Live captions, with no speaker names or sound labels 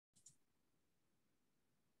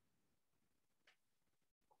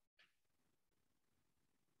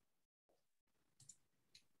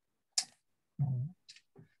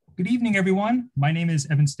Good evening, everyone. My name is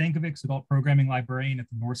Evan Stankovic, Adult Programming Librarian at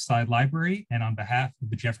the Northside Library, and on behalf of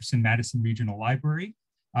the Jefferson-Madison Regional Library,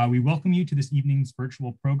 we welcome you to this evening's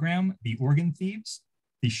virtual program, The Organ Thieves,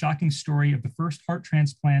 the shocking story of the first heart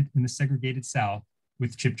transplant in the segregated South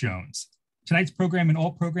with Chip Jones. Tonight's program and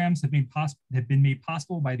all programs have been made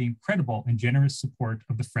possible by the incredible and generous support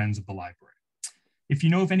of the Friends of the Library. If you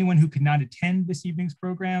know of anyone who could not attend this evening's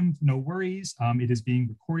program, no worries. It is being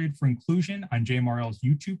recorded for inclusion on JMRL's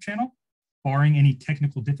YouTube channel. Barring any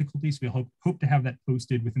technical difficulties, we hope to have that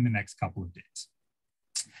posted within the next couple of days.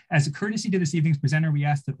 As a courtesy to this evening's presenter, we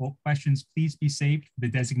ask that all questions please be saved for the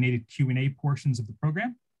designated Q&A portions of the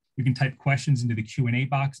program. You can type questions into the Q&A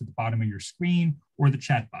box at the bottom of your screen or the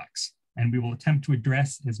chat box, and we will attempt to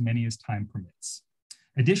address as many as time permits.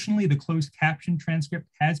 Additionally, the closed caption transcript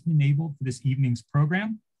has been enabled for this evening's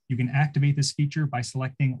program. You can activate this feature by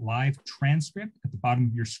selecting Live Transcript at the bottom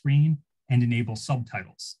of your screen and enable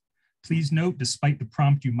subtitles. Please note, despite the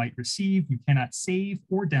prompt you might receive, you cannot save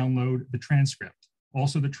or download the transcript.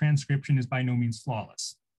 Also, the transcription is by no means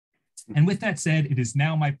flawless. And with that said, it is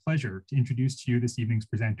now my pleasure to introduce to you this evening's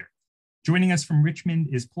presenter. Joining us from Richmond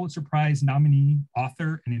is Pulitzer Prize-nominee,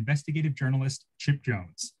 author, and investigative journalist, Chip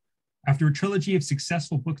Jones. After a trilogy of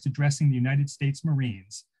successful books addressing the United States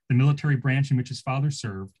Marines, the military branch in which his father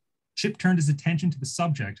served, Chip turned his attention to the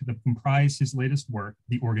subject that comprised his latest work,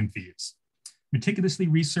 The Organ Thieves. Meticulously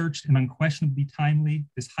researched and unquestionably timely,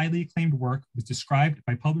 this highly acclaimed work was described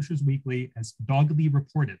by Publishers Weekly as Doggedly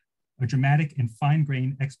reported, a dramatic and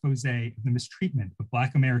fine-grained expose of the mistreatment of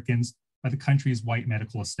Black Americans by the country's white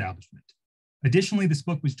medical establishment. Additionally, this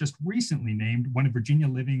book was just recently named one of Virginia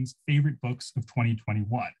Living's favorite books of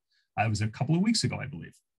 2021. It was a couple of weeks ago, I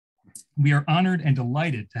believe. We are honored and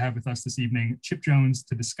delighted to have with us this evening Chip Jones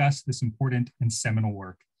to discuss this important and seminal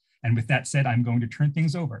work. And with that said, I'm going to turn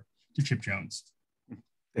things over to Chip Jones.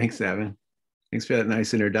 Thanks, Evan. Thanks for that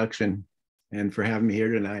nice introduction and for having me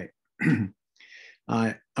here tonight.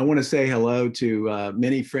 I want to say hello to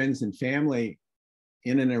many friends and family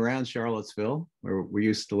in and around Charlottesville, where we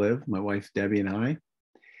used to live, my wife, Debbie, and I.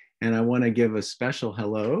 And I want to give a special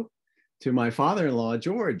hello to my father-in-law,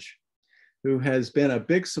 George, who has been a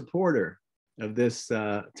big supporter of this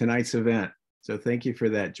tonight's event. So thank you for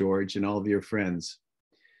that, George, and all of your friends.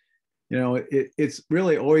 You know, it's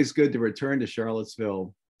really always good to return to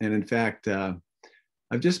Charlottesville. And in fact,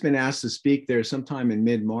 I've just been asked to speak there sometime in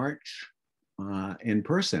mid-March in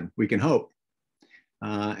person, we can hope,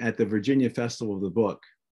 at the Virginia Festival of the Book.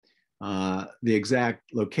 The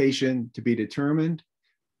exact location to be determined,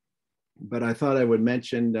 but I thought I would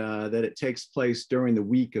mention that it takes place during the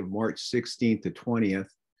week of March 16th to 20th.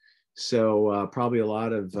 So probably a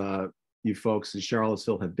lot of you folks in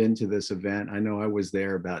Charlottesville have been to this event. I know I was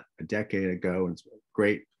there about a decade ago, and it's a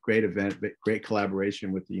great event, great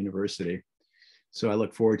collaboration with the university. So I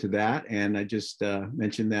look forward to that. And I just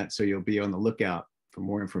mentioned that so you'll be on the lookout for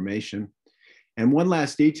more information. And one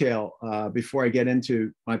last detail before I get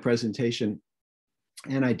into my presentation,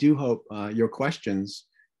 and I do hope your questions.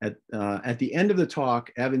 At the end of the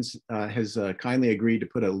talk, Evans has kindly agreed to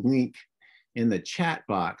put a link in the chat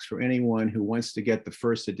box for anyone who wants to get the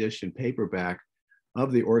first edition paperback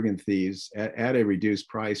of The Organ Thieves at a reduced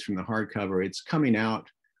price from the hardcover. It's coming out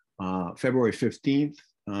February 15th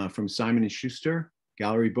from Simon & Schuster,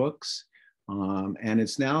 Gallery Books, and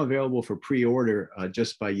it's now available for pre-order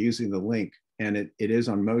just by using the link. And it is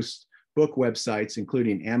on most book websites,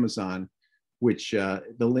 including Amazon, which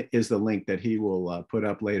is the link that he will put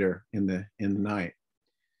up later in the night.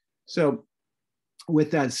 So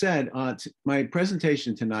with that said, my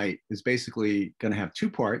presentation tonight is basically going to have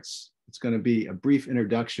two parts. It's going to be a brief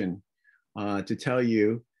introduction to tell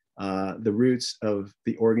you the roots of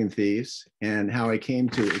The Organ Thieves and how I came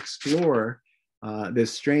to explore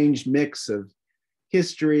this strange mix of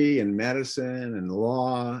history and medicine and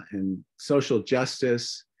law and social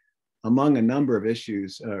justice, among a number of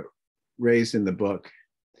issues raised in the book.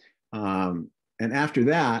 And after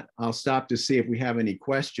that, I'll stop to see if we have any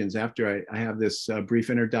questions. After I have this brief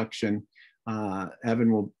introduction,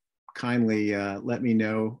 Evan will kindly let me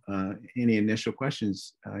know any initial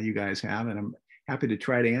questions you guys have, and I'm happy to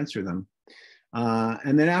try to answer them.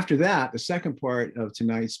 And then after that, the second part of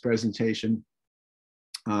tonight's presentation,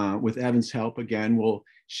 with Evan's help, again, we'll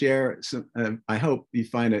share some, I hope you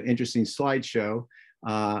find an interesting slideshow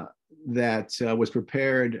that was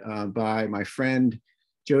prepared by my friend,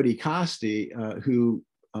 Jody Costi, who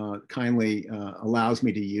kindly allows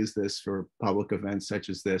me to use this for public events such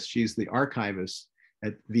as this. She's the archivist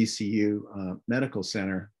at VCU Medical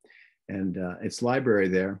Center and its library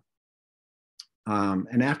there.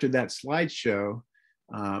 And after that slideshow,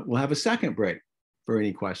 we'll have a second break. for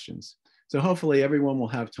any questions. So hopefully everyone will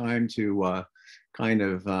have time to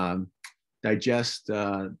digest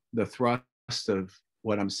the thrust of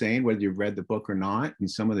what I'm saying, whether you've read the book or not, and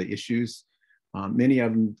some of the issues, many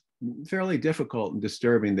of them fairly difficult and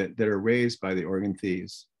disturbing that are raised by the Organ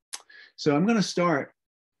Thieves. So I'm going to start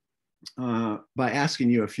by asking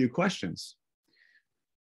you a few questions.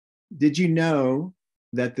 Did you know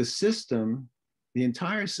that the system, the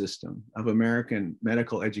entire system of American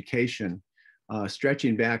medical education,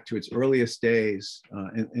 stretching back to its earliest days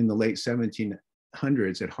in the late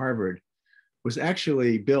 1700s at Harvard, was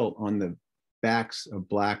actually built on the backs of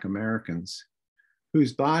Black Americans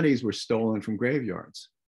whose bodies were stolen from graveyards?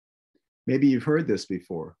 Maybe you've heard this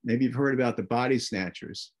before. Maybe you've heard about the body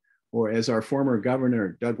snatchers, or as our former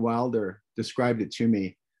governor, Doug Wilder, described it to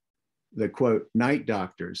me, the quote, night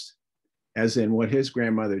doctors, as in what his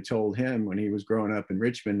grandmother told him when he was growing up in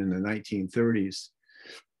Richmond in the 1930s.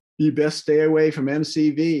 You best stay away from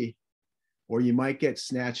MCV, or you might get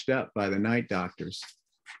snatched up by the night doctors.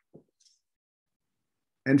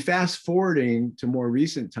 And fast forwarding to more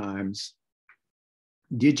recent times,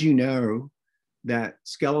 did you know that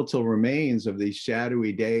skeletal remains of these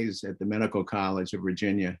shadowy days at the Medical College of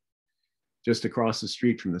Virginia, just across the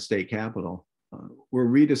street from the state capitol, were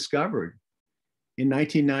rediscovered in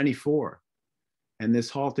 1994? And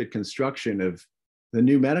this halted construction of the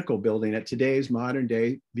new medical building at today's modern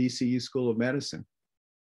day VCU School of Medicine.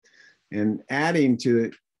 And adding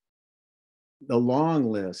to the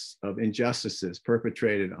long list of injustices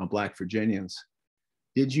perpetrated on Black Virginians,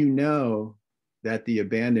 did you know that the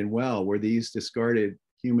abandoned well where these discarded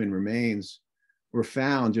human remains were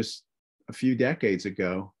found just a few decades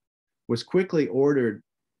ago was quickly ordered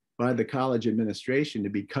by the college administration to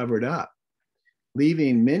be covered up,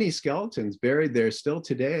 leaving many skeletons buried there still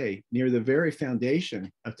today near the very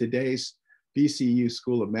foundation of today's VCU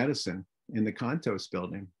School of Medicine in the Contos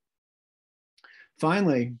building?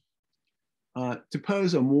 Finally, to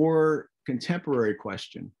pose a more contemporary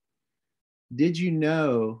question, did you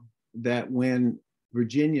know that when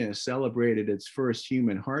Virginia celebrated its first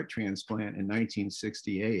human heart transplant in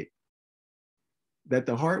 1968, that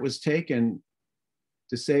the heart was taken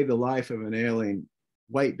to save the life of an ailing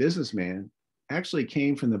white businessman actually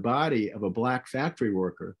came from the body of a Black factory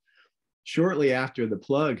worker shortly after the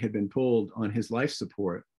plug had been pulled on his life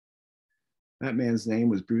support? That man's name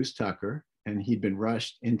was Bruce Tucker, and he'd been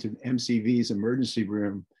rushed into MCV's emergency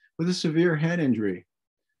room with a severe head injury,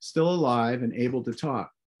 still alive and able to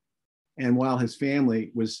talk. And while his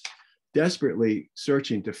family was desperately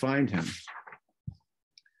searching to find him.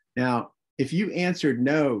 Now, if you answered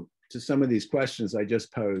no to some of these questions I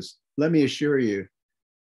just posed, let me assure you,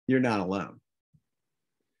 you're not alone.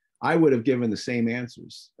 I would have given the same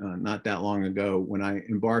answers not that long ago when I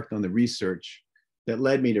embarked on the research that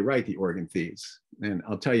led me to write The Organ Thieves. And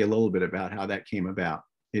I'll tell you a little bit about how that came about.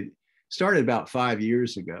 It started about 5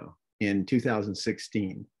 years ago in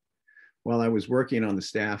 2016, while I was working on the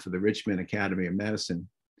staff of the Richmond Academy of Medicine.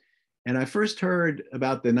 And I first heard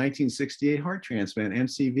about the 1968 heart transplant,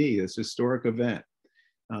 MCV, this historic event,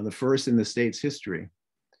 the first in the state's history,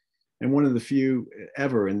 and one of the few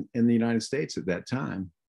ever in the United States at that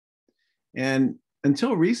time. And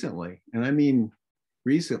until recently, and I mean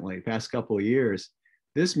recently, past couple of years,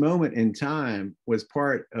 this moment in time was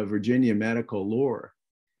part of Virginia medical lore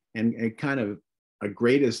and a kind of a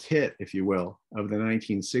greatest hit, if you will, of the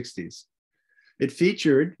 1960s. It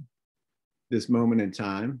featured, this moment in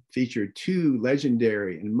time, featured two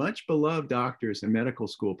legendary and much beloved doctors and medical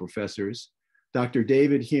school professors, Dr.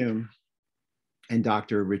 David Hume and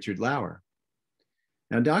Dr. Richard Lauer.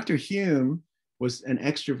 Now, Dr. Hume was an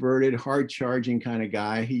extroverted, hard-charging kind of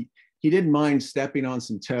guy. He didn't mind stepping on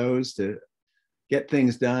some toes to get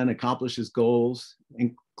things done, accomplish his goals,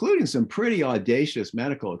 including some pretty audacious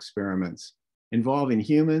medical experiments involving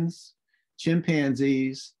humans,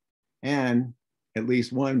 chimpanzees, and at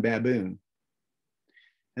least one baboon.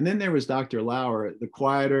 And then there was Dr. Lauer, the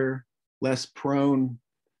quieter, less prone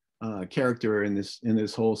character in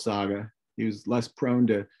this whole saga. He was less prone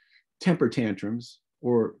to temper tantrums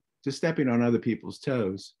or to stepping on other people's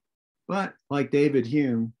toes. But like David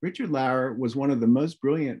Hume, Richard Lauer was one of the most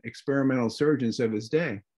brilliant experimental surgeons of his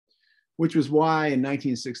day, which was why in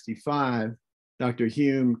 1965, Dr.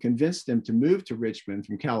 Hume convinced him to move to Richmond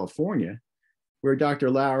from California, where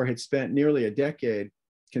Dr. Lauer had spent nearly a decade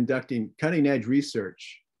conducting cutting-edge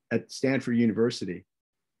research at Stanford University.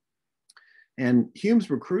 And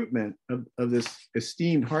Hume's recruitment of this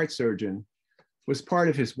esteemed heart surgeon was part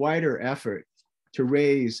of his wider effort to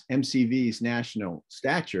raise MCV's national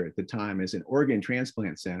stature at the time as an organ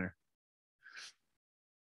transplant center.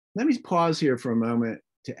 Let me pause here for a moment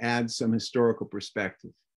to add some historical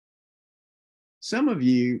perspective. Some of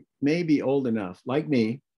you may be old enough, like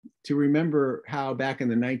me, to remember how back in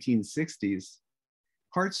the 1960s,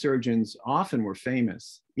 heart surgeons often were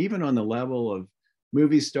famous, even on the level of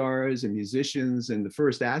movie stars and musicians and the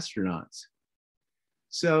first astronauts.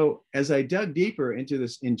 So as I dug deeper into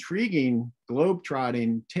this intriguing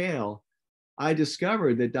globe-trotting tale, I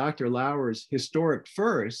discovered that Dr. Lauer's historic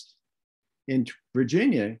first in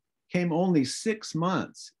Virginia came only 6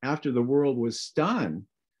 months after the world was stunned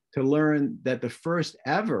to learn that the first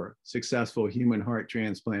ever successful human heart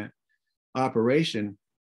transplant operation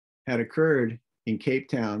had occurred in Cape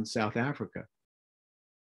Town, South Africa.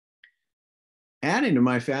 Adding to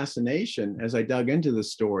my fascination as I dug into the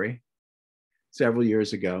story several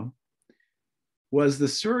years ago was the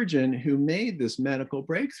surgeon who made this medical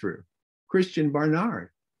breakthrough, Christian Barnard.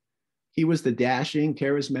 He was the dashing,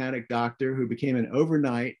 charismatic doctor who became an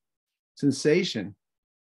overnight sensation,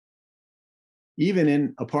 even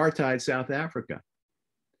in apartheid South Africa.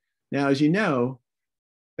 Now, as you know,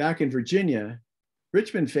 back in Virginia,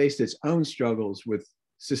 Richmond faced its own struggles with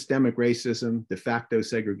systemic racism, de facto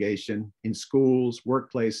segregation in schools,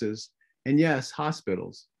 workplaces, and yes,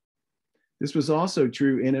 hospitals. This was also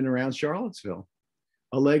true in and around Charlottesville,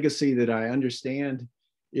 a legacy that I understand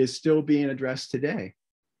is still being addressed today.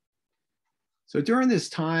 So during this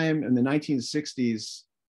time in the 1960s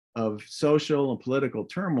of social and political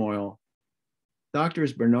turmoil,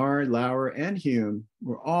 Doctors Barnard, Lauer, and Hume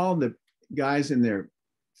were all the guys in their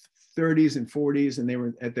 30s and 40s, and they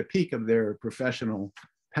were at the peak of their professional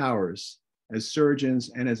powers as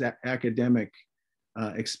surgeons and as academic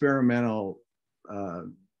experimental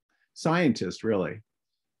scientists, really.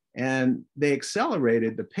 And they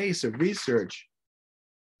accelerated the pace of research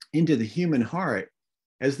into the human heart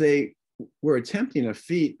as they were attempting a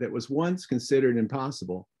feat that was once considered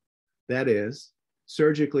impossible. That is,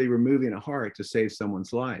 surgically removing a heart to save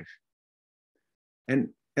someone's life. And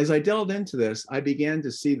as I delved into this, I began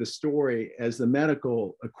to see the story as the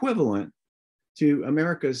medical equivalent to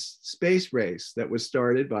America's space race that was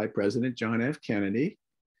started by President John F. Kennedy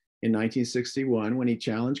in 1961 when he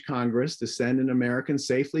challenged Congress to send an American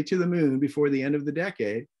safely to the moon before the end of the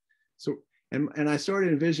decade. So, and I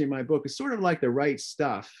started envisioning my book as sort of like The Right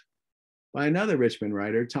Stuff by another Richmond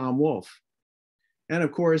writer, Tom Wolfe. And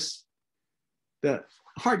of course, the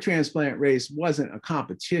heart transplant race wasn't a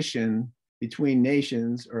competition between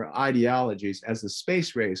nations or ideologies as the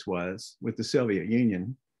space race was with the Soviet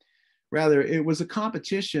Union. Rather, it was a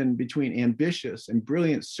competition between ambitious and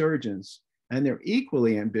brilliant surgeons and their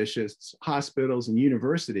equally ambitious hospitals and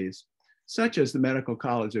universities, such as the Medical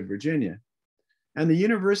College of Virginia. And the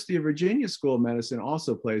University of Virginia School of Medicine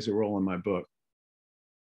also plays a role in my book.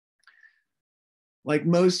 Like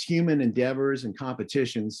most human endeavors and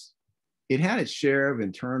competitions, it had its share of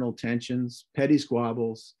internal tensions, petty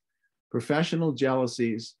squabbles, professional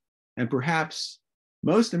jealousies, and perhaps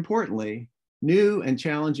most importantly, new and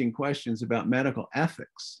challenging questions about medical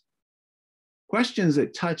ethics. Questions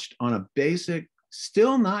that touched on a basic,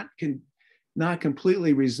 still not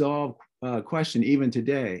completely resolved question even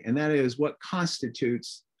today, and that is what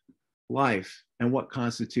constitutes life and what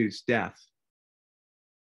constitutes death.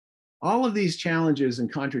 All of these challenges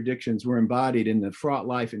and contradictions were embodied in the fraught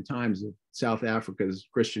life and times of South Africa's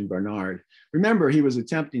Christian Barnard. Remember, he was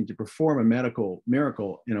attempting to perform a medical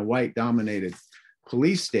miracle in a white-dominated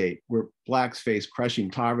police state where Blacks faced crushing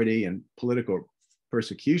poverty and political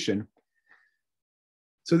persecution.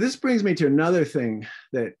 So this brings me to another thing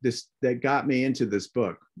that got me into this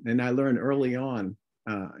book, and I learned early on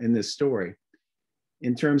in this story,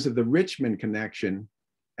 in terms of the Richmond connection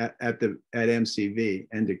at MCV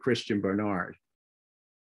and to Christian Barnard.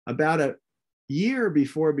 About a year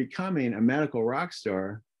before becoming a medical rock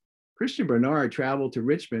star, Christian Barnard traveled to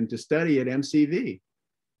Richmond to study at MCV.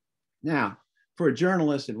 Now, for a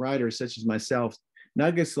journalist and writer such as myself,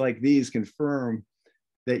 nuggets like these confirm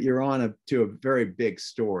that you're on to a very big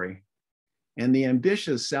story. And the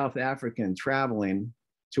ambitious South African traveling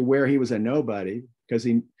to where he was a nobody, because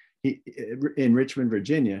he in Richmond,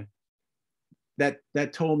 Virginia,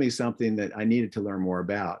 that told me something that I needed to learn more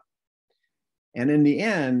about. And in the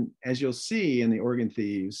end, as you'll see in the Organ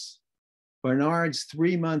Thieves, Barnard's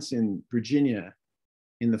 3 months in Virginia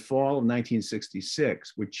in the fall of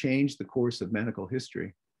 1966 would change the course of medical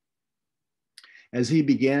history. As he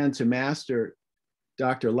began to master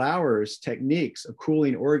Dr. Lauer's techniques of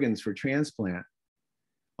cooling organs for transplant,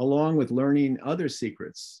 along with learning other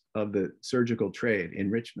secrets of the surgical trade in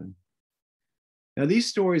Richmond. Now, these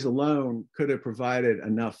stories alone could have provided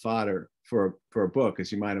enough fodder for a book,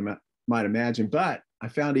 as you might imagine, but I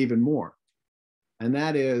found even more. And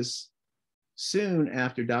that is soon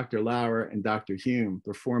after Dr. Lauer and Dr. Hume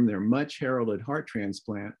performed their much heralded heart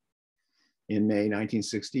transplant in May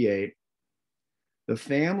 1968, the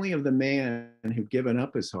family of the man who'd given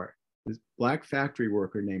up his heart, this Black factory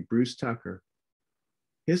worker named Bruce Tucker,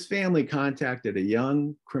 his family contacted a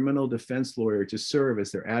young criminal defense lawyer to serve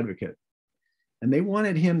as their advocate. And they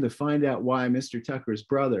wanted him to find out why Mr. Tucker's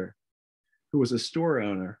brother, who was a store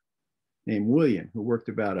owner named William, who worked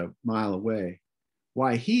about a mile away,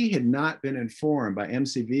 why he had not been informed by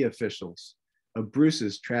MCV officials of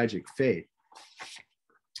Bruce's tragic fate.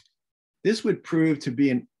 This would prove to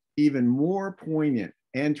be an even more poignant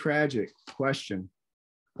and tragic question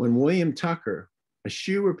when William Tucker, a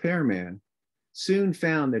shoe repairman, soon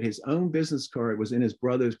found that his own business card was in his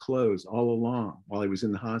brother's clothes all along while he was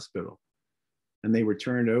in the hospital. And they were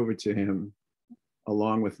turned over to him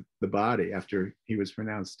along with the body after he was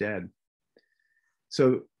pronounced dead.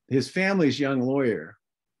 So his family's young lawyer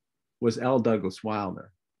was L. Douglas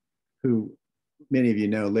Wilder, who many of you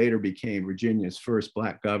know later became Virginia's first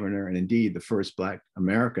Black governor and indeed the first Black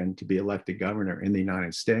American to be elected governor in the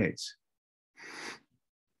United States.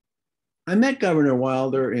 I met Governor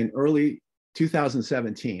Wilder in early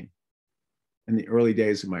 2017, in the early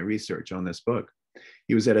days of my research on this book.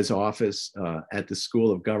 He was at his office at the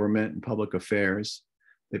School of Government and Public Affairs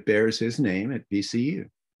that bears his name at VCU.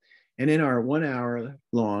 And in our 1 hour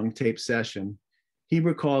long tape session, he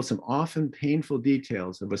recalled some often painful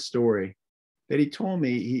details of a story that he told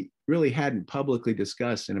me he really hadn't publicly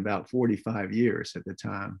discussed in about 45 years at the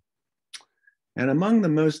time. And among the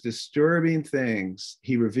most disturbing things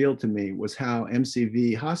he revealed to me was how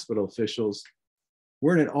MCV hospital officials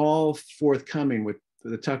weren't at all forthcoming with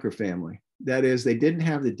the Tucker family. That is, they didn't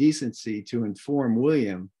have the decency to inform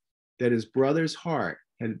William that his brother's heart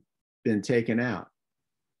had been taken out.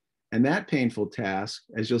 And that painful task,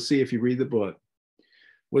 as you'll see if you read the book,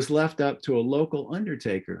 was left up to a local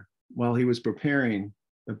undertaker while he was preparing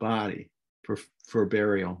the body for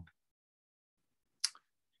burial.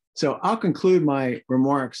 So I'll conclude my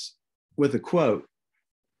remarks with a quote,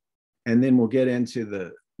 and then we'll get into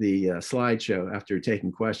the slideshow after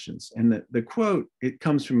taking questions. And the quote, it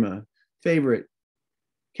comes from a favorite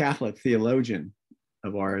Catholic theologian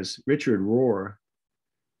of ours, Richard Rohr.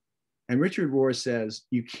 And Richard Rohr says,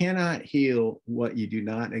 "You cannot heal what you do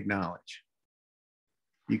not acknowledge."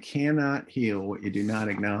 You cannot heal what you do not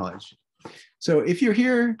acknowledge. So if you're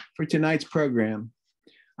here for tonight's program,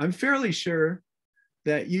 I'm fairly sure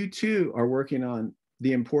that you too are working on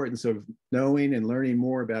the importance of knowing and learning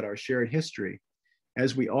more about our shared history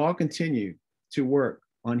as we all continue to work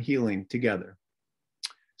on healing together.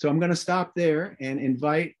 So I'm going to stop there and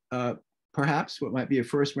invite perhaps what might be a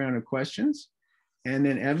first round of questions. And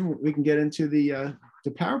then Evan, we can get into the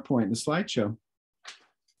PowerPoint and the slideshow.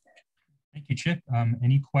 Thank you, Chip.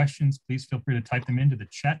 Any questions, please feel free to type them into the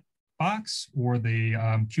chat box or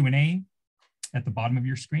the Q&A at the bottom of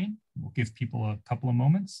your screen. We'll give people a couple of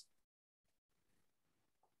moments.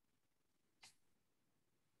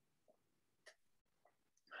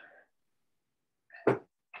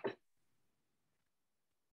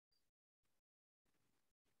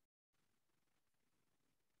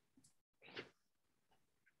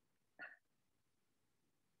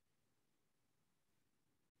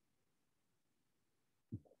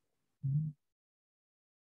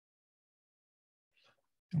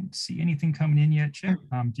 Don't see anything coming in yet, Chip.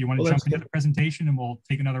 Do you want to jump into the presentation and we'll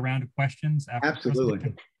take another round of questions after?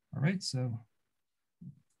 Absolutely. All right, so.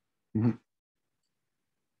 Mm-hmm.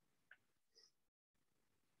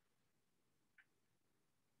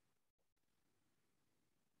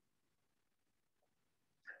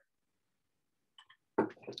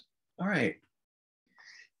 All right.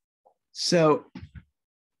 So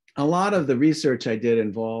a lot of the research I did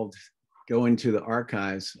involved going to the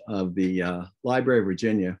archives of the Library of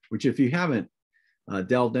Virginia, which if you haven't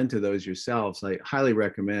delved into those yourselves, I highly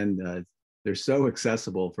recommend. They're so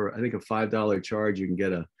accessible. For I think a $5 charge, you can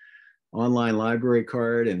get an online library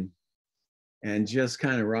card and just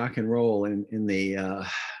kind of rock and roll in the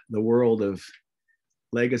world of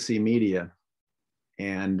legacy media.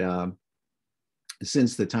 And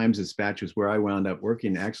since the Times-Dispatch was where I wound up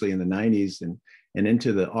working actually in the 90s and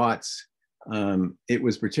into the aughts, it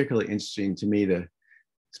was particularly interesting to me to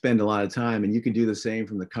spend a lot of time. And you can do the same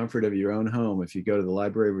from the comfort of your own home if you go to the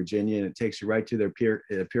Library of Virginia, and it takes you right to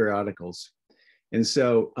their periodicals. And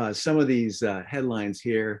so some of these headlines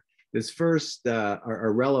here, this first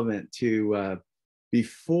are relevant to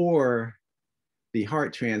before the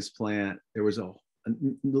heart transplant. There was a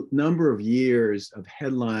number of years of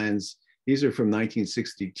headlines. These are from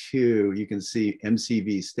 1962. You can see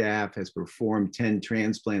MCV staff has performed 10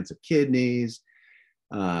 transplants of kidneys.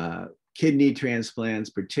 kidney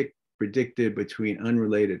transplants predicted between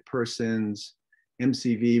unrelated persons.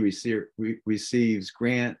 MCV receives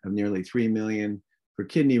grant of nearly 3 million for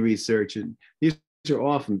kidney research. And these are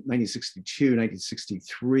all from 1962,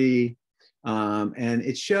 1963. And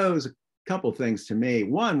it shows a couple things to me.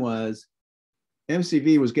 One was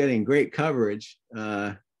MCV was getting great coverage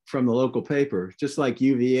from the local paper, just like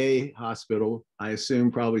UVA Hospital, I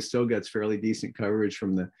assume probably still gets fairly decent coverage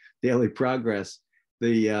from the Daily Progress.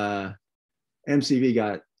 The MCV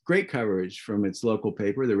got great coverage from its local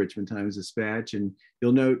paper, the Richmond Times-Dispatch. And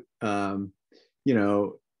you'll note, you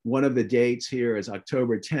know, one of the dates here is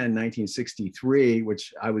October 10, 1963,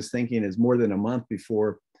 which I was thinking is more than a month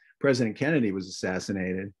before President Kennedy was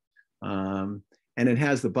assassinated. And it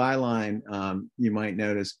has the byline, you might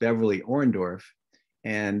notice, Beverly Orndorff.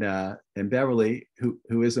 And Beverly,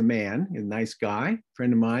 who is a man, a nice guy,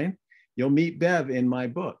 friend of mine, you'll meet Bev in my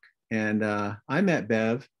book. And I met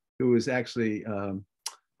Bev, who was actually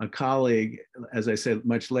a colleague, as I said,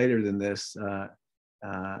 much later than this,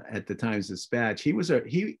 at the Times-Dispatch.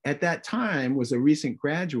 He at that time was a recent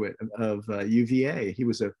graduate of UVA. He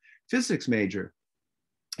was a physics major,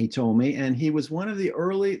 he told me, and he was one of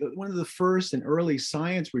the first and early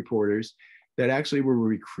science reporters that actually were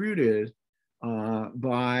recruited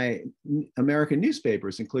by American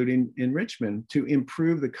newspapers, including in Richmond, to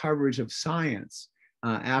improve the coverage of science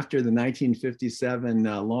after the 1957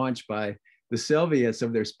 launch by the Soviets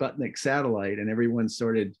of their Sputnik satellite, and everyone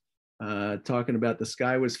started talking about the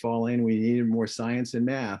sky was falling. We needed more science and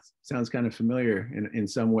math. Sounds kind of familiar in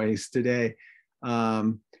some ways today.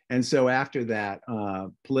 And so after that,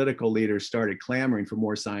 political leaders started clamoring for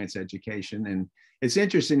more science education. And it's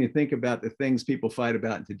interesting to think about the things people fight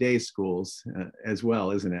about in today's schools as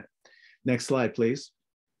well, isn't it? Next slide, please.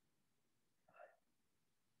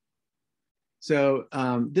 So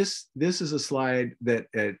this is a slide that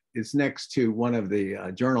is next to one of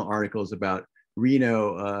the journal articles about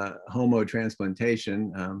Reno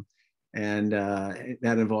homotransplantation, and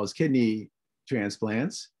that involves kidney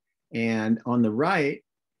transplants. And on the right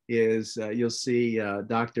is, you'll see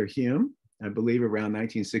Dr. Hume, I believe around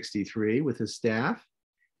 1963 with his staff.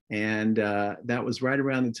 And that was right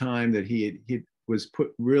around the time that he was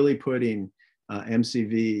really putting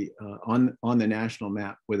MCV on the national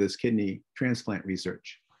map with his kidney transplant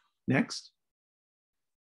research. Next.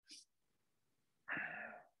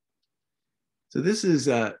 So this is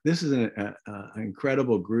an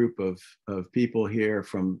incredible group of people here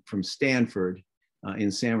from Stanford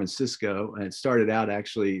in San Francisco. And it started out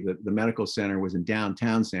actually, the medical center was in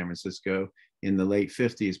downtown San Francisco in the late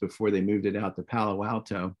 50s before they moved it out to Palo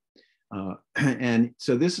Alto. And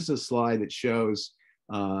so this is a slide that shows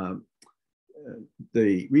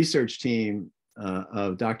the research team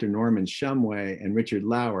of Dr. Norman Shumway and Richard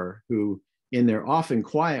Lauer, who in their often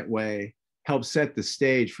quiet way helped set the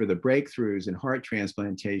stage for the breakthroughs in heart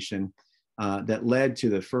transplantation that led to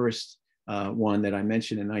the first one that I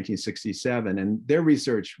mentioned in 1967. And their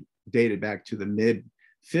research dated back to the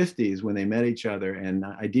mid-50s when they met each other. And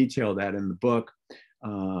I detail that in the book.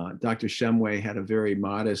 Dr. Shumway had a very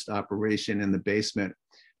modest operation in the basement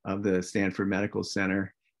of the Stanford Medical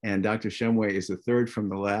Center. And Dr. Shumway is the third from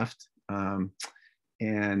the left.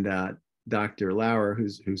 And Dr. Lauer,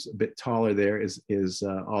 who's a bit taller there, is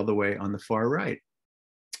all the way on the far right.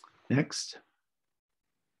 Next.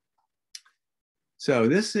 So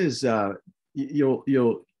this is,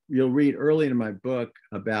 you'll read early in my book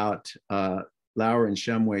about Lauer and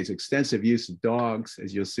Shumway's extensive use of dogs.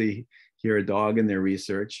 As you'll see here, a dog in their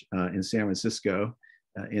research in San Francisco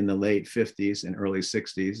in the late 50s and early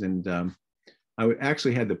 60s. And I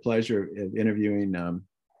actually had the pleasure of interviewing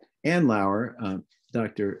Ann Lauer,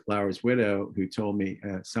 Dr. Lauer's widow, who told me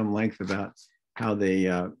at some length about how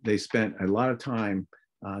they spent a lot of time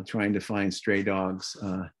trying to find stray dogs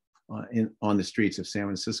on the streets of San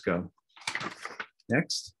Francisco.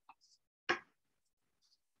 Next.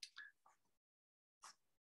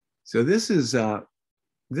 So this is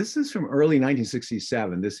from early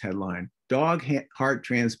 1967, this headline: Dog heart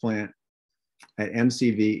transplant at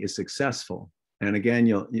MCV is successful. And again,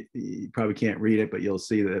 you probably can't read it, but you'll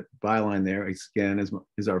see the byline there. Again,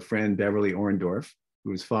 is our friend Beverly Orndorff,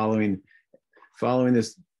 who was following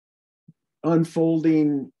this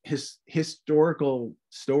unfolding historical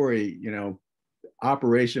story, you know,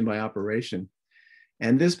 operation by operation.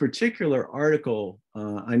 And this particular article,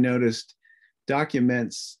 I noticed,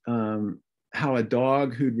 documents how a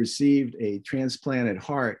dog who'd received a transplanted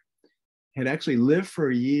heart had actually lived for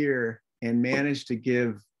a year and managed to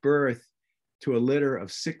give birth to a litter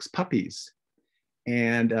of 6 puppies.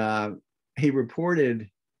 And he reported,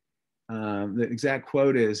 the exact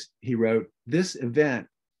quote is, he wrote, "This event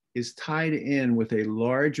is tied in with a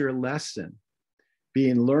larger lesson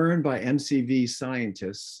being learned by MCV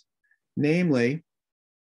scientists, namely,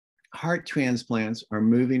 heart transplants are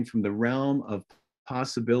moving from the realm of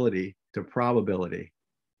possibility to probability,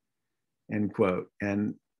 end quote.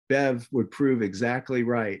 And Bev would prove exactly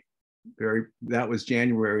right. That was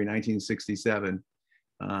January 1967.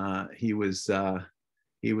 He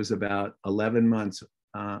was about 11 months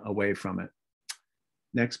away from it.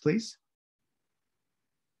 Next, please.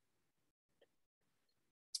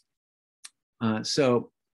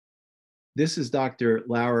 So this is Dr.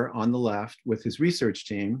 Lauer on the left with his research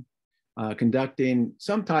team conducting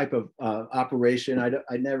some type of operation.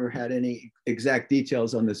 I never had any exact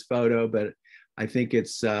details on this photo, but I think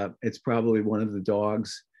it's probably one of the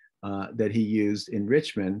dogs that he used in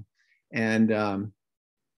Richmond. And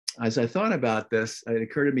as I thought about this, it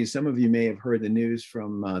occurred to me, some of you may have heard the news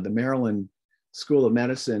from the Maryland School of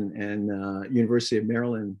Medicine and University of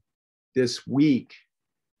Maryland this week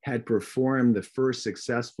had performed the first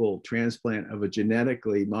successful transplant of a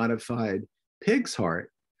genetically modified pig's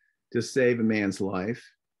heart to save a man's life.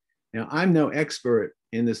 Now, I'm no expert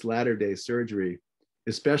in this latter-day surgery,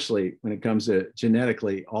 especially when it comes to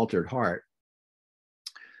genetically altered heart.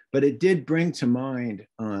 But it did bring to mind,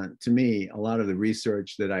 to me, a lot of the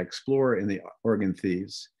research that I explore in the Organ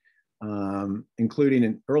Thieves, including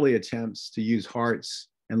in early attempts to use hearts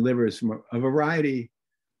and livers from a variety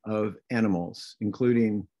of animals,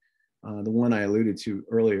 including the one I alluded to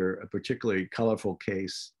earlier, a particularly colorful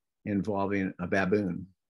case involving a baboon.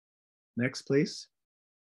 Next, please.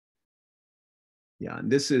 Yeah,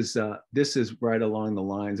 and this is right along the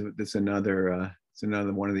lines of this. It's another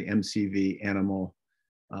one of the MCV animal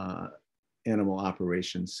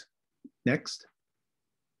operations. Next.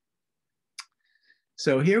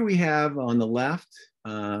 So here we have on the left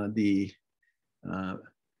the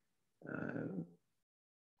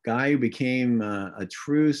guy who became a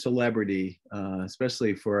true celebrity,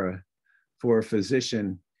 especially for a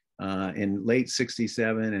physician in late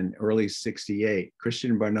 '67 and early '68,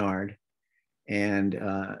 Christian Barnard. And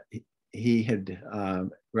he had,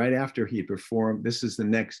 right after he performed, this is the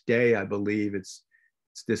next day, I believe, it's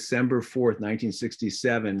December 4th,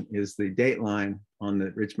 1967 is the dateline on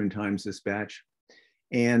the Richmond Times-Dispatch.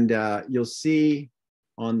 And you'll see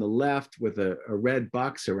on the left with a red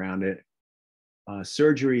box around it,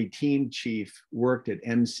 surgery team chief worked at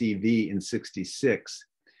MCV in '66.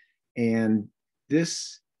 And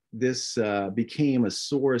this became a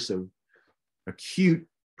source of acute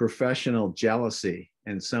professional jealousy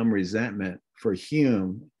and some resentment for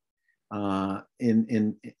Hume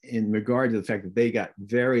in regard to the fact that they got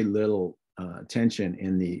very little attention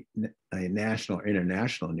in the national or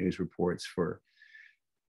international news reports for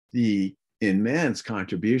the immense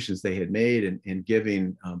contributions they had made in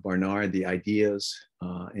giving Barnard the ideas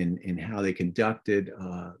in how they conducted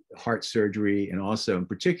heart surgery, and also in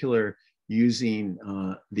particular using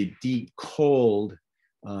the deep cold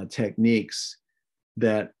techniques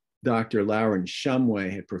that Dr. Lauer and Shumway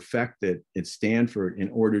had perfected at Stanford in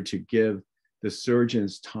order to give the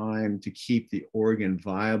surgeons time to keep the organ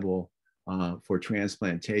viable for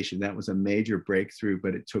transplantation. That was a major breakthrough,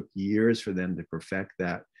 but it took years for them to perfect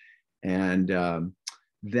that. And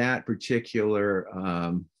that particular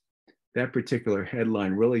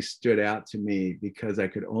headline really stood out to me because I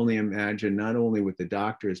could only imagine, not only with the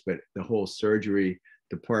doctors, but the whole surgery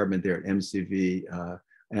department there at MCV,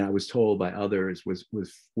 and I was told by others,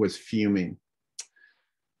 was fuming.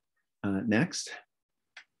 Next.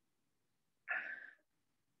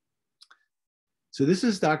 So this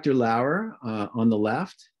is Dr. Lauer on the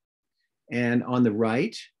left, and on the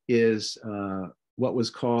right is what was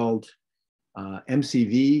called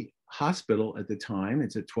MCV Hospital at the time.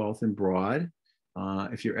 It's at 12th and Broad.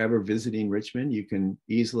 If you're ever visiting Richmond, you can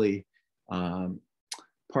easily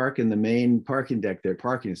park in the main parking deck there.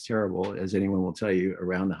 Parking is terrible, as anyone will tell you,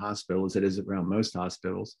 around the hospital, as it is around most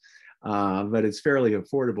hospitals, but it's fairly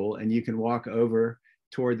affordable, and you can walk over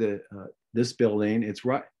toward this building. It's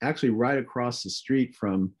actually right across the street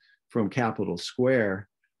from Capitol Square,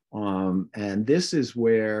 and this is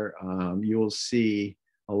where you will see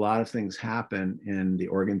a lot of things happen in the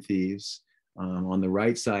Organ Thieves. On the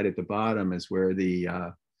right side at the bottom is where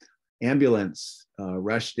the ambulance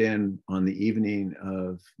rushed in on the evening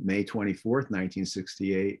of May 24th,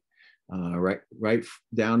 1968, right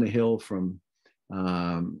down the hill from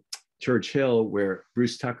Church Hill, where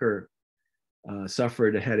Bruce Tucker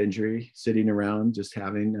suffered a head injury, sitting around just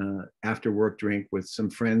having an after work drink with some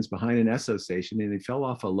friends behind an Esso station, and he fell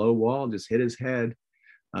off a low wall, just hit his head.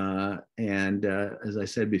 And as I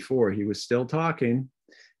said before, he was still talking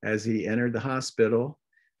as he entered the hospital.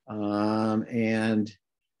 And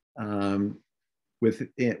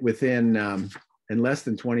within in less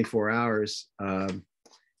than 24 hours,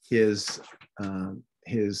 his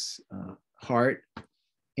heart,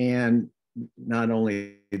 and not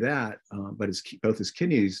only that, but both his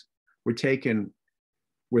kidneys were taken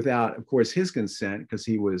without, of course, his consent, because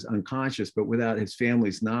he was unconscious, but without his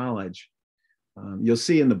family's knowledge. You'll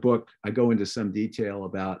see in the book, I go into some detail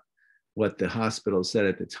about what the hospital said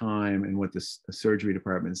at the time and what the surgery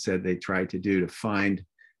department said they tried to do to find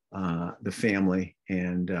the family.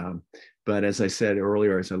 But as I said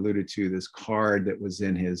earlier, as I alluded to, this card that was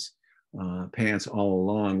in his pants all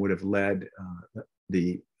along would have led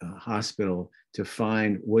the hospital to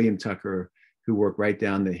find William Tucker, who worked right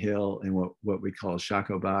down the hill in what we call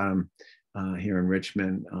Shockoe Bottom here in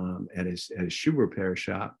Richmond, at his shoe repair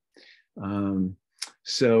shop.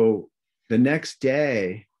 So the next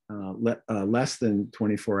day, less than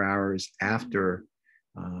 24 hours after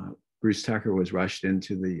Bruce Tucker was rushed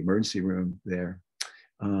into the emergency room there,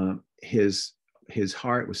 his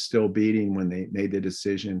heart was still beating when they made the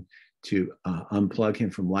decision to unplug him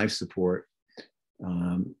from life support.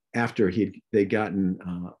 After they'd gotten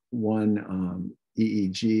one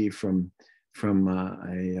EEG from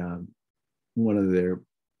one of their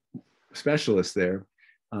specialists there,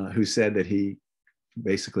 who said that he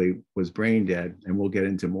basically was brain dead, and we'll get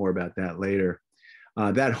into more about that later.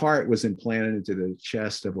 That heart was implanted into the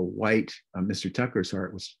chest of a white, Mr. Tucker's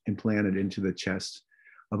heart was implanted into the chest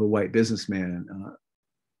of a white businessman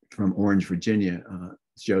from Orange, Virginia,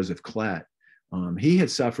 Joseph Klett. He had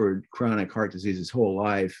suffered chronic heart disease his whole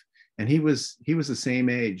life, and he was the same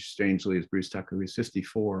age, strangely, as Bruce Tucker. He was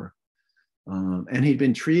 54. And he'd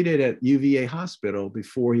been treated at UVA Hospital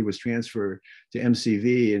before he was transferred to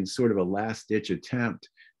MCV in sort of a last-ditch attempt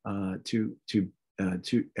to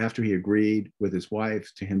after he agreed with his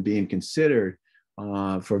wife to him being considered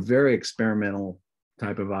for a very experimental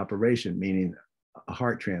type of operation, meaning a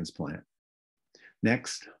heart transplant.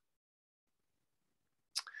 Next.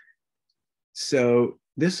 So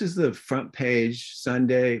this is the front page,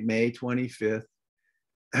 Sunday, May 26th,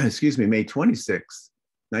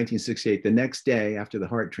 1968, the next day after the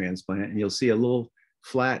heart transplant. And you'll see a little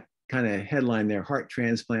flat kind of headline there, heart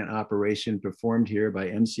transplant operation performed here by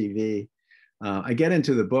MCV. I get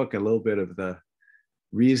into the book a little bit of the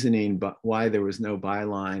reasoning, but why there was no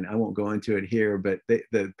byline. I won't go into it here, but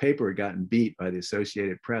the paper had gotten beat by the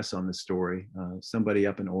Associated Press on the story. Somebody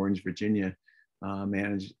up in Orange, Virginia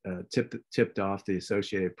tipped off the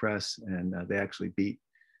Associated Press, and they actually beat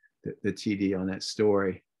the TD on that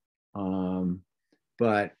story.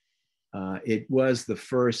 But it was the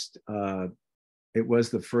first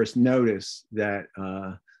notice that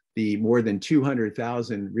the more than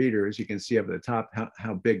 200,000 readers, you can see up at the top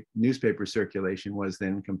how big newspaper circulation was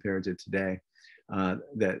then compared to today,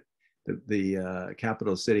 that the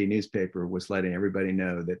capital city newspaper was letting everybody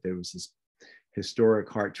know that there was this historic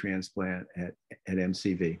heart transplant at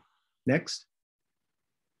MCV. Next.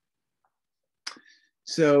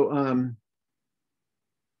 So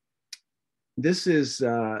this is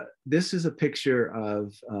a picture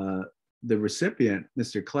of the recipient,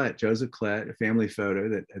 Mr. Klett, Joseph Klett, a family photo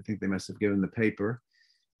that I think they must have given the paper.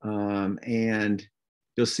 And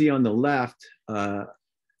you'll see on the left of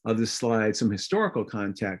the slide some historical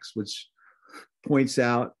context, which points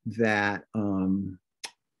out that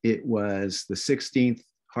it was the 16th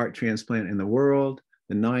heart transplant in the world,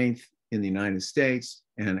 the 9th in the United States,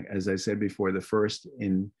 and as I said before, the first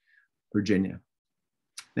in Virginia.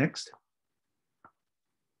 Next.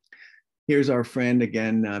 Here's our friend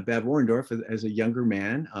again, Bev Orendorff, as a younger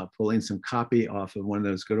man, pulling some copy off of one of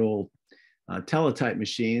those good old teletype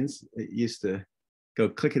machines that used to go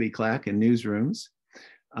clickety-clack in newsrooms.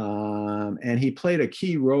 And he played a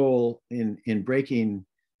key role in breaking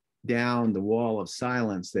down the wall of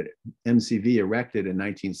silence that MCV erected in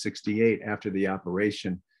 1968 after the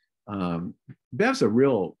operation. Bev's a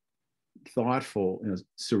real thoughtful,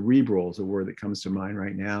 cerebral is a word that comes to mind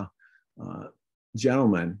right now,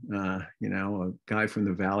 gentleman, a guy from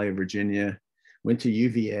the Valley of Virginia, went to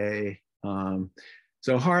UVA.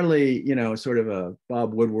 So hardly, sort of a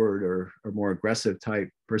Bob Woodward or more aggressive type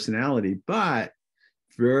personality, but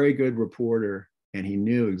very good reporter. And he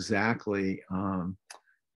knew exactly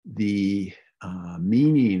the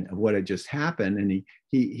meaning of what had just happened. And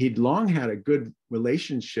he'd long had a good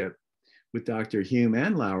relationship with Dr. Hume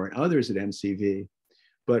and Lauer and others at MCV.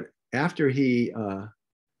 But after he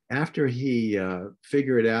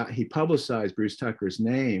figured out, he publicized Bruce Tucker's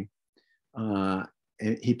name, and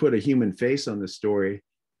he put a human face on the story.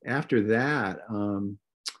 After that,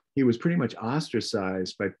 he was pretty much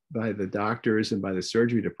ostracized by the doctors and by the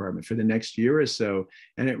surgery department for the next year or so.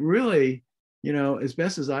 And it really as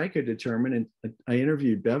best as I could determine, and I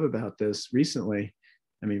interviewed Bev about this recently.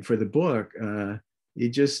 I mean, for the book, they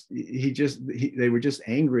were just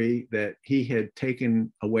angry that he had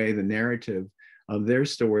taken away the narrative of their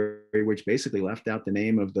story, which basically left out the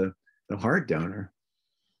name of the heart donor.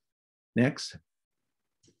 Next.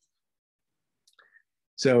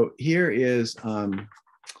 So here is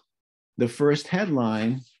the first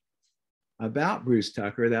headline about Bruce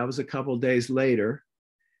Tucker. That was a couple days later,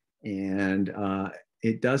 and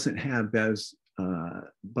it doesn't have Bev's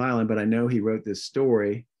byline, but I know he wrote this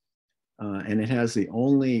story, and it has the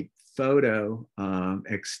only photo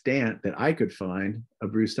extant that I could find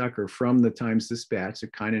of Bruce Tucker from the Times-Dispatch. They're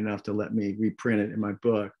kind enough to let me reprint it in my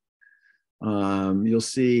book. You'll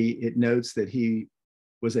see it notes that he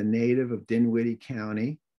was a native of Dinwiddie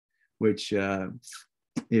County, which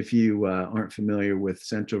if you aren't familiar with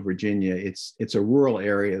Central Virginia, it's a rural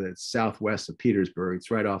area that's southwest of Petersburg.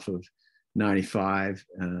 It's right off of 95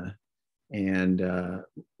 and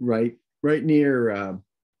right near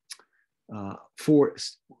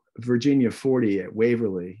Virginia 40 at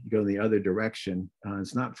Waverly. You go in the other direction.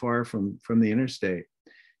 It's not far from the interstate.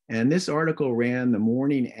 And this article ran the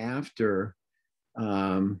morning after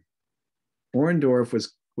Orndorff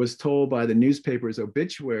was told by the newspaper's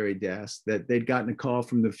obituary desk that they'd gotten a call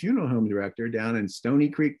from the funeral home director down in Stony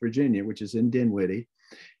Creek, Virginia, which is in Dinwiddie,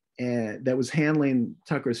 and that was handling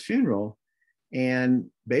Tucker's funeral. And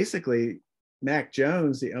basically, Mac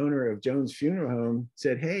Jones, the owner of Jones Funeral Home,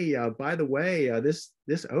 said, "Hey, by the way, this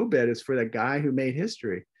obit is for that guy who made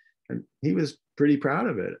history," and he was pretty proud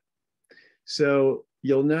of it. So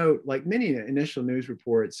you'll note, like many initial news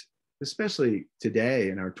reports, especially today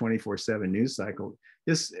in our 24/7 news cycle,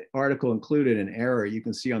 this article included an error. You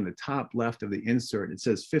can see on the top left of the insert, it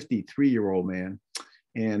says 53-year-old man.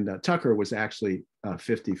 And Tucker was actually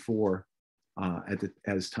 54 at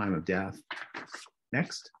his time of death.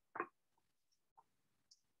 Next.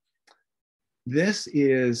 This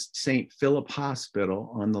is St. Philip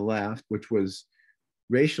Hospital on the left, which was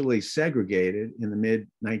racially segregated in the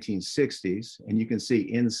mid-1960s. And you can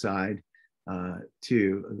see inside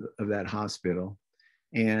too of that hospital.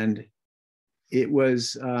 And it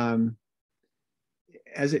was,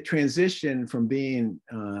 as it transitioned from being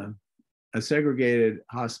a segregated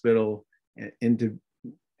hospital into,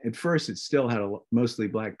 at first it still had mostly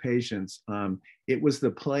Black patients. It was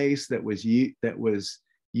the place that was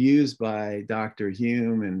used by Dr.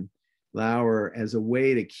 Hume and Lauer as a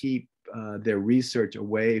way to keep their research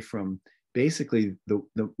away from basically the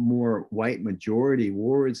more white majority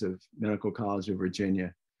wards of Medical College of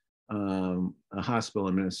Virginia. A hospital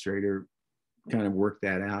administrator kind of worked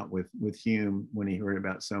that out with Hume when he heard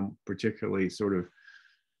about some particularly sort of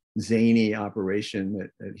zany operation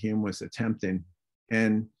that Hume was attempting.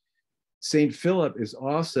 And St. Philip is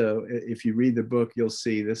also, if you read the book, you'll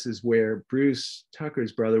see this is where Bruce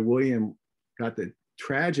Tucker's brother, William, got the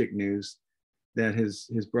tragic news that his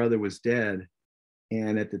brother was dead.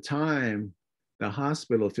 And at the time, the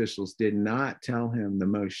hospital officials did not tell him the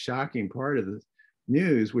most shocking part of the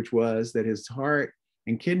news, which was that his heart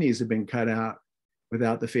and kidneys had been cut out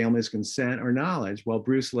without the family's consent or knowledge while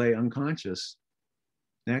Bruce lay unconscious.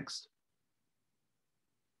 Next.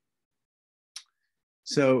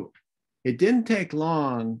 So it didn't take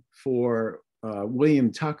long for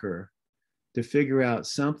William Tucker to figure out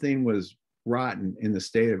something was rotten in the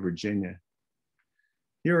state of Virginia.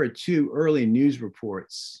 Here are two early news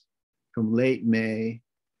reports from late May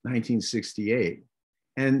 1968.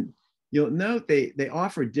 And you'll note they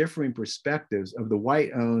offer differing perspectives of the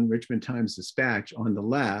white-owned Richmond Times-Dispatch on the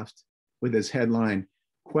left with its headline,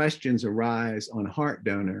 "Questions Arise on Heart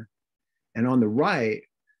Donor." And on the right,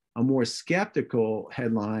 a more skeptical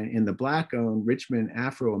headline in the Black-owned Richmond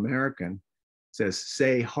Afro-American says,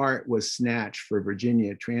 "Say Heart Was Snatched for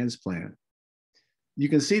Virginia Transplant." You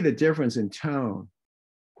can see the difference in tone.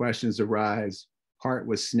 Questions arise, heart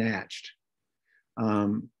was snatched.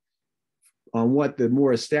 On what the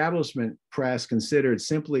more establishment press considered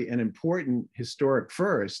simply an important historic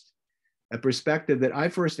first, a perspective that I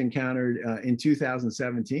first encountered in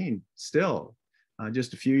 2017, still,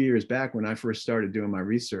 just a few years back when I first started doing my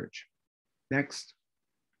research. Next.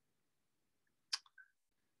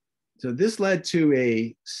 So this led to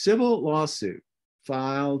a civil lawsuit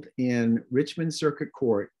filed in Richmond Circuit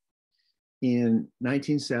Court in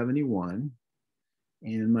 1971.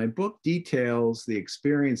 And my book details the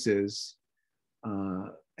experiences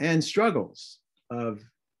and struggles of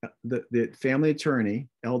the family attorney,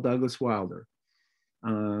 L. Douglas Wilder.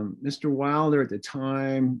 Mr. Wilder at the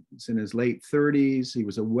time was in his late 30s. He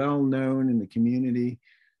was a well-known in the community,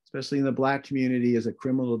 especially in the Black community, as a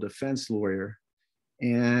criminal defense lawyer.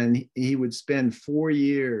 And he would spend 4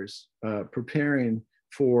 years preparing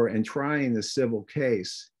for and trying the civil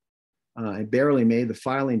case. I barely made the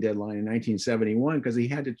filing deadline in 1971 because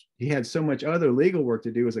he had so much other legal work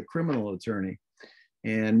to do as a criminal attorney.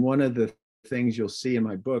 And one of the things you'll see in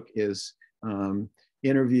my book is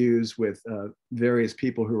interviews with various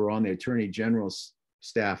people who were on the Attorney General's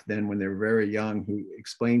staff then when they were very young, who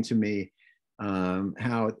explained to me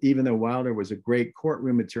how even though Wilder was a great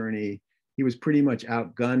courtroom attorney, he was pretty much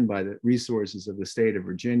outgunned by the resources of the state of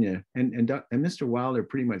Virginia. And Mr. Wilder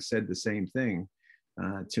pretty much said the same thing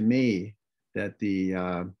to me, that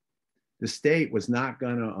the state was not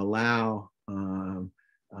going to allow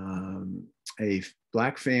a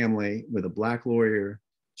Black family with a Black lawyer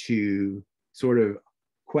to sort of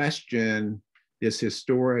question this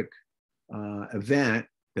historic event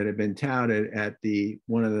that had been touted at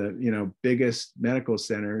one of the biggest medical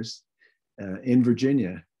centers in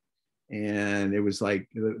Virginia. And it was like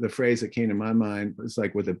the phrase that came to my mind was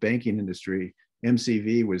like, with the banking industry,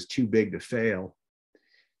 MCV was too big to fail.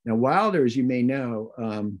 Now, Wilder, as you may know,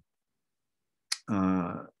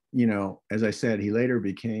 as I said, he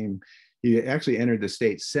actually entered the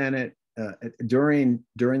state Senate. During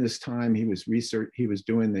this time, he was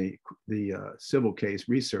doing the civil case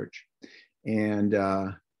research. And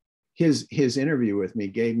his interview with me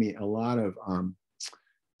gave me a lot of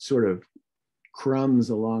sort of crumbs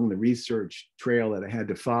along the research trail that I had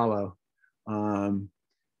to follow.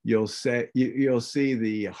 You'll see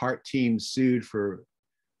the Hart team sued for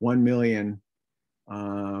 $1 million,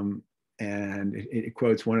 and it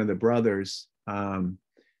quotes one of the brothers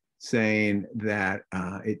saying that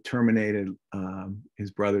it terminated his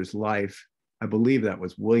brother's life. I believe that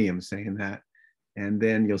was William saying that. And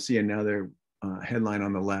then you'll see another headline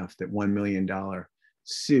on the left that $1 million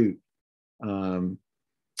suit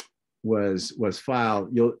was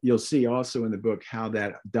filed. You'll see also in the book how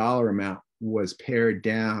that dollar amount was pared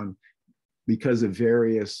down because of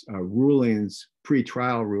various rulings,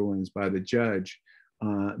 pre-trial rulings by the judge,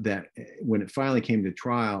 that when it finally came to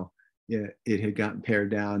trial, it had gotten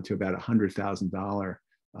pared down to about $100,000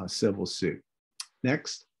 civil suit.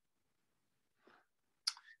 Next.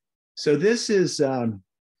 So this is,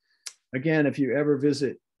 again, if you ever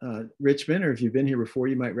visit Richmond, or if you've been here before,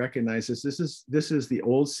 you might recognize this. This is the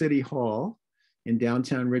old City Hall in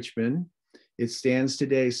downtown Richmond. It stands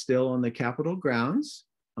today still on the Capitol grounds,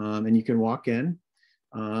 and you can walk in.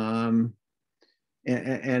 And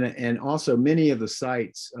also many of the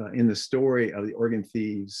sites in the story of the Organ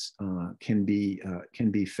Thieves can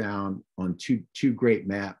be found on two great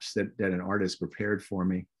maps that an artist prepared for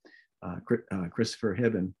me, Christopher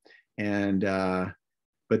Hibben. And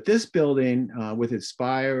but this building, with its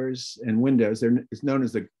spires and windows, is known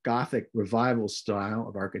as the Gothic Revival style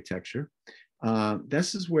of architecture.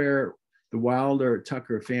 This is where the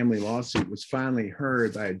Wilder-Tucker family lawsuit was finally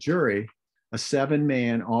heard by a jury, a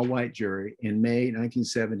 7-man all-white jury in May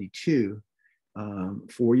 1972,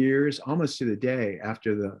 4 years, almost to the day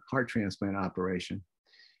after the heart transplant operation.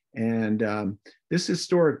 And this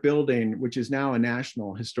historic building, which is now a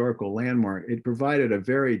national historical landmark, it provided a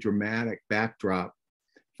very dramatic backdrop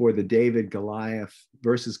for the David Goliath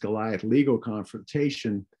versus Goliath legal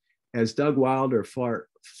confrontation, as Doug Wilder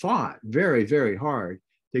fought very, very hard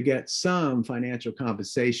to get some financial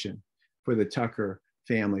compensation for the Tucker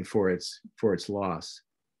family for its loss.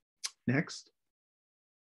 Next.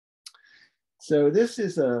 So this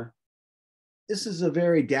is a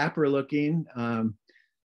very dapper looking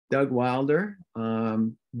Doug Wilder,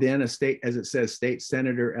 then as it says, State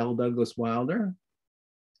Senator L. Douglas Wilder.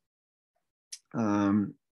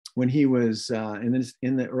 When he was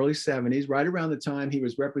in the early 70s, right around the time he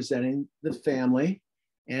was representing the family.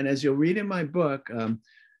 And as you'll read in my book,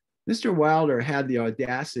 Mr. Wilder had the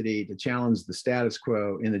audacity to challenge the status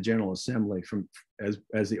quo in the General Assembly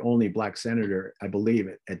as the only Black senator, I believe,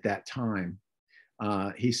 at that time.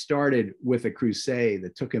 He started with a crusade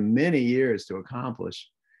that took him many years to accomplish.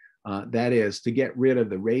 That is, to get rid of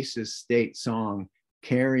the racist state song,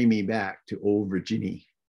 "Carry Me Back to Old Virginia."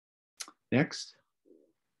 Next.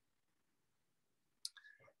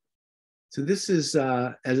 So this is,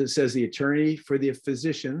 as it says, the attorney for the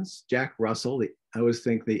physicians, Jack Russell. I always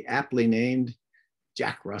think the aptly named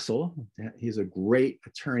Jack Russell. He's a great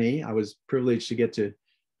attorney. I was privileged to get to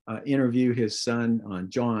interview his son,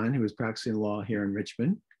 John, who was practicing law here in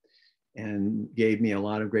Richmond, and gave me a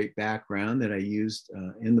lot of great background that I used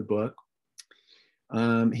in the book.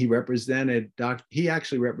 He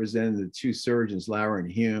actually represented the two surgeons, Lauer and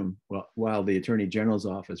Hume, while the Attorney General's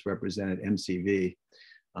office represented MCV.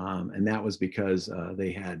 And that was because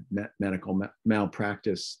they had medical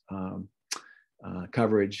malpractice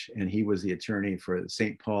coverage, and he was the attorney for the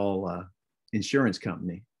St. Paul Insurance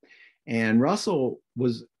Company. And Russell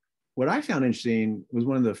was, what I found interesting, was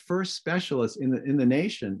one of the first specialists in the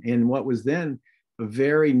nation in what was then a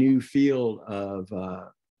very new field of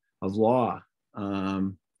law,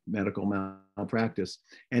 medical malpractice.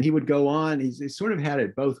 And he would go on, he sort of had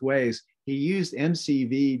it both ways. He used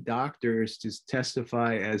MCV doctors to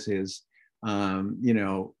testify as his,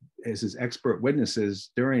 as his expert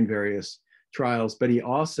witnesses during various trials, but he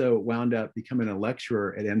also wound up becoming a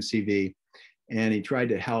lecturer at MCV, and he tried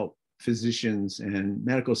to help physicians and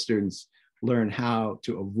medical students learn how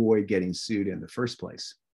to avoid getting sued in the first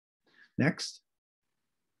place. Next.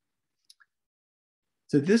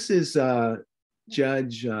 So this is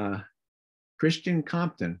Judge Christian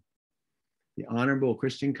Compton, the Honorable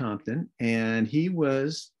Christian Compton, and he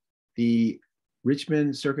was the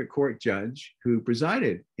Richmond Circuit Court judge who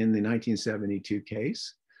presided in the 1972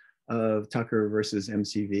 case of Tucker versus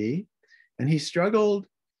MCV. And he struggled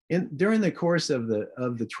during the course of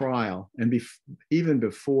the trial, and even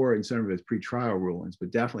before in some of his pretrial rulings,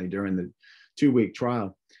 but definitely during the 2-week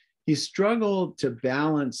trial, he struggled to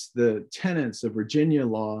balance the tenets of Virginia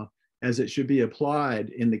law as it should be applied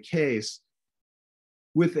in the case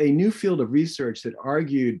with a new field of research that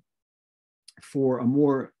argued for a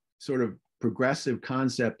more sort of progressive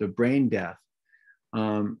concept of brain death.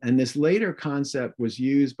 And this later concept was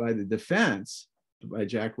used by the defense, by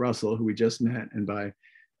Jack Russell, who we just met, and by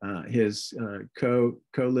his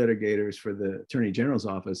co-litigators for the Attorney General's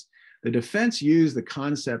office. The defense used the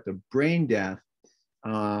concept of brain death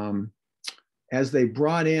as they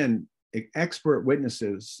brought in expert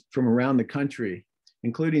witnesses from around the country,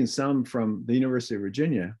 including some from the University of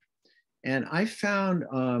Virginia. And I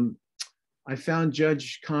found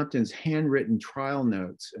Judge Compton's handwritten trial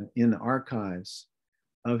notes in the archives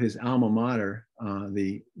of his alma mater,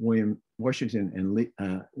 the Washington and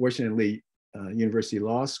Lee University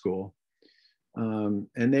Law School,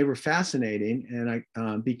 and they were fascinating.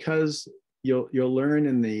 And because you'll learn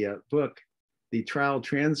in the book, the trial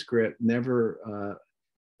transcript never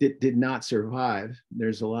did not survive.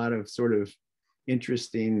 There's a lot of sort of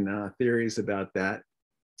interesting theories about that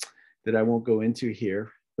I won't go into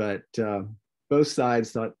here, but both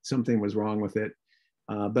sides thought something was wrong with it.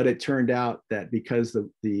 But it turned out that because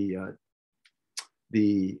the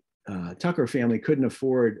Tucker family couldn't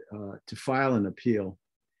afford to file an appeal,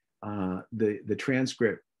 the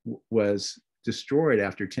transcript was destroyed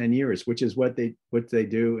after 10 years, which is what they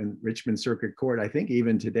do in Richmond Circuit Court, I think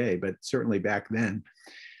even today, but certainly back then.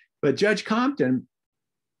 But Judge Compton,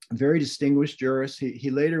 a very distinguished jurist,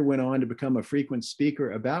 he later went on to become a frequent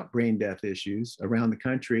speaker about brain death issues around the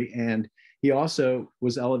country, and he also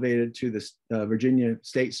was elevated to the Virginia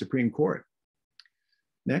State Supreme Court.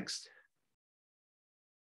 Next.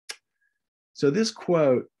 So this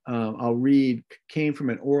quote I'll read came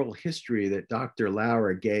from an oral history that Dr.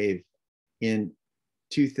 Lauer gave in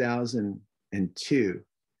 2002,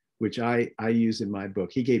 which I use in my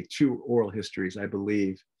book. He gave 2 oral histories, I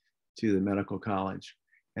believe, to the medical college.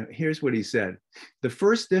 And here's what he said. The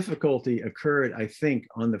first difficulty occurred, I think,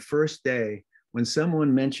 on the first day when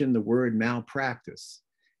someone mentioned the word malpractice.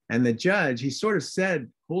 And the judge, he sort of said,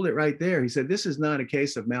 hold it right there. He said, this is not a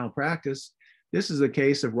case of malpractice. This is a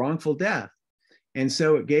case of wrongful death. And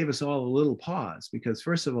so it gave us all a little pause because,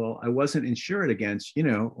 first of all, I wasn't insured against,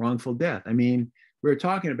 wrongful death. I mean, we were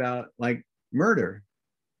talking about like murder.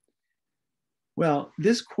 Well,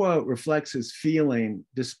 this quote reflects his feeling,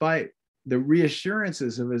 despite the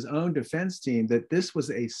reassurances of his own defense team, that this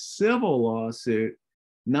was a civil lawsuit,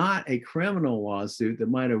 not a criminal lawsuit that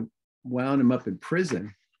might have wound him up in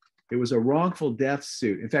prison. It was a wrongful death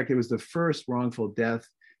suit. In fact, it was the first wrongful death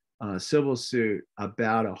civil suit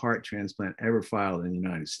about a heart transplant ever filed in the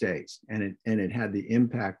United States. And it had the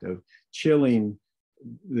impact of chilling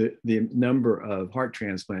the number of heart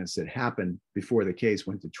transplants that happened before the case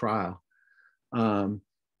went to trial.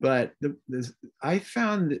 But I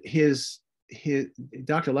found his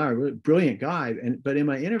Dr. Lauer, a brilliant guy, but in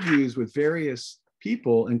my interviews with various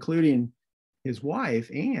people, including his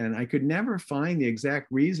wife, Anne, I could never find the exact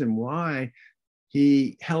reason why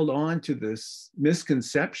he held on to this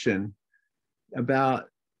misconception about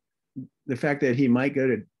the fact that he might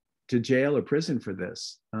go to jail or prison for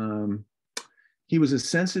this. He was a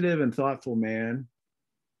sensitive and thoughtful man.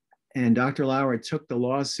 And Dr. Lauer took the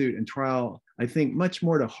lawsuit and trial, I think, much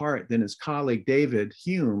more to heart than his colleague, David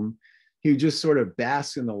Hume, who just sort of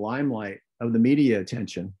basked in the limelight of the media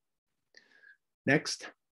attention. Next.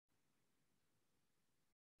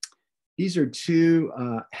 These are 2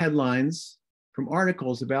 headlines from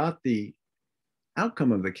articles about the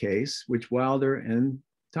outcome of the case, which Wilder and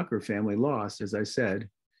Tucker family lost, as I said.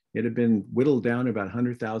 It had been whittled down to about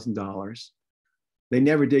 $100,000. They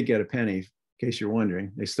never did get a penny, in case you're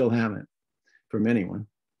wondering. They still haven't, from anyone.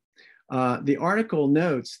 The article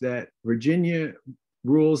notes that Virginia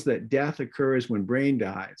rules that death occurs when brain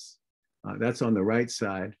dies. That's on the right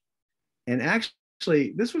side. And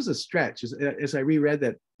actually, this was a stretch. As I reread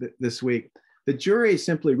that this week, the jury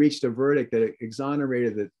simply reached a verdict that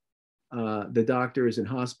exonerated the doctors and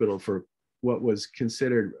hospital for what was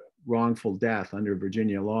considered wrongful death under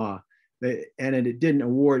Virginia law. And it didn't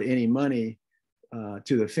award any money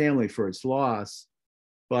to the family for its loss,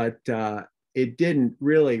 but it didn't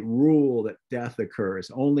really rule that death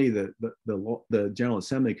occurs. Only the General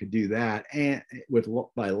Assembly could do that, and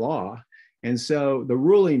by law. And so the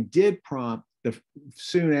ruling did prompt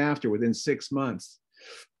soon after, within 6 months,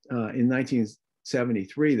 in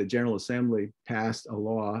 1973, the General Assembly passed a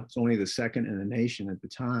law. It's only the second in the nation at the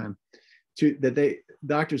time, that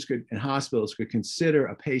doctors and hospitals could consider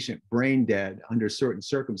a patient brain dead under certain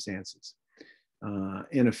circumstances.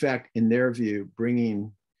 In effect, in their view,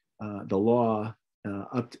 bringing the law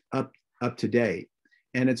up to date.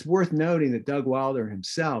 And it's worth noting that Doug Wilder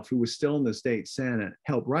himself, who was still in the state Senate,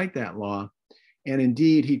 helped write that law. And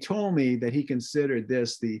indeed, he told me that he considered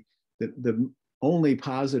this the only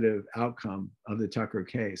positive outcome of the Tucker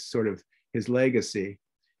case, sort of his legacy.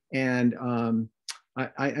 And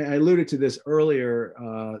I alluded to this earlier.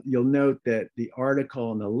 You'll note that the article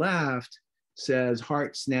on the left says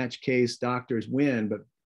heart snatch case, doctors win, but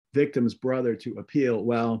victim's brother to appeal.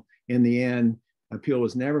 Well, in the end, appeal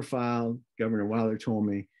was never filed, Governor Wilder told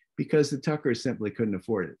me, because the Tuckers simply couldn't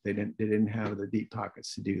afford it. They didn't have the deep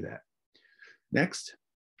pockets to do that. Next.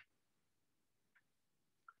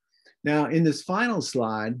 Now, in this final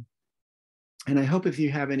slide, and I hope if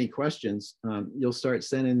you have any questions, you'll start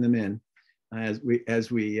sending them in as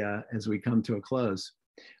we come to a close.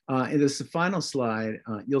 In this final slide,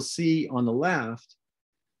 you'll see on the left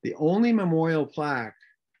the only memorial plaque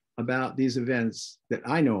about these events that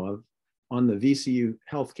I know of on the VCU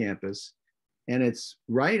Health campus. And it's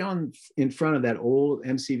right in front of that old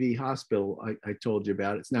MCV hospital I told you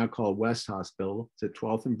about. It's now called West Hospital. It's at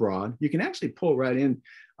 12th and Broad. You can actually pull right in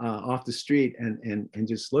off the street and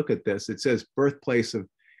just look at this. It says birthplace of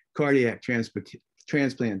cardiac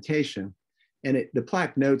transplantation. And the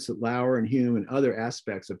plaque notes that Lauer and Hume and other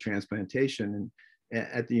aspects of transplantation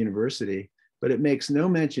at the university, but it makes no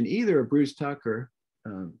mention either of Bruce Tucker,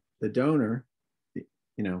 the donor,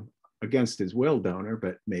 against his will donor,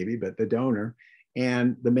 but the donor,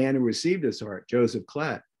 and the man who received his heart, Joseph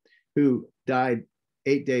Klett, who died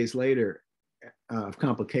 8 days later of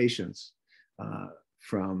complications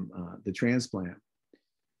from the transplant.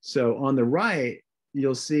 So on the right,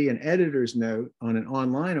 you'll see an editor's note on an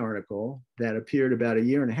online article that appeared about 1.5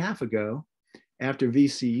 years ago after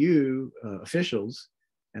VCU officials,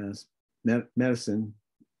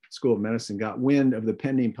 School of Medicine, got wind of the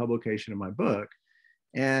pending publication of my book.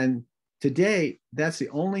 And to date, that's the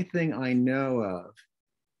only thing I know of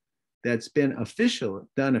that's been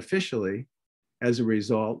done officially as a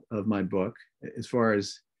result of my book, as far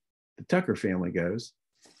as the Tucker family goes,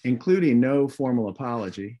 including no formal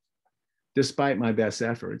apology, despite my best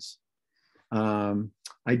efforts.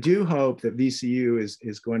 I do hope that VCU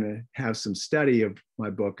is going to have some study of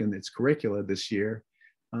my book and its curricula this year.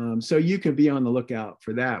 So you can be on the lookout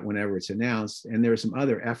for that whenever it's announced. And there are some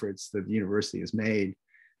other efforts that the university has made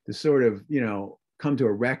to sort of, come to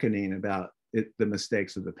a reckoning about the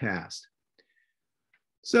mistakes of the past.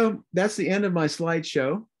 So that's the end of my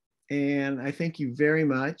slideshow. And I thank you very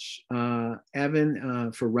much,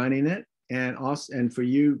 Evan, for running it, and for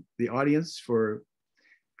you, the audience, for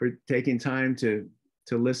taking time to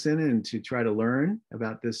listen and to try to learn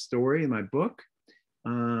about this story in my book.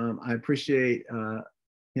 I appreciate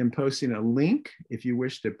him posting a link if you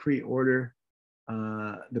wish to pre-order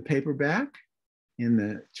the paperback in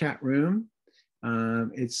the chat room.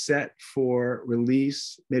 It's set for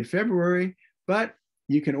release mid-February, but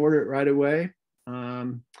you can order it right away.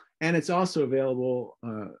 And it's also available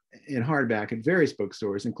in hardback at various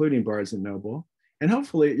bookstores, including Barnes & Noble, and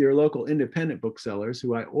hopefully at your local independent booksellers,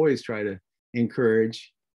 who I always try to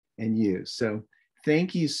encourage and use. So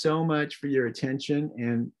thank you so much for your attention.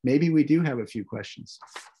 And maybe we do have a few questions.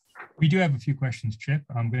 We do have a few questions, Chip.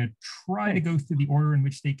 I'm going to try to go through the order in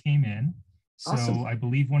which they came in. So awesome. I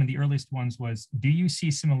believe one of the earliest ones was, do you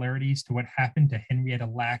see similarities to what happened to Henrietta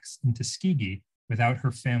Lacks in Tuskegee without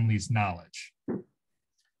her family's knowledge?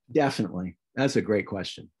 Definitely. That's a great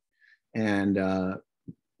question. And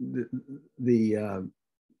the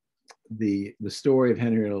story of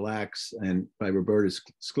Henrietta Lacks and by Roberta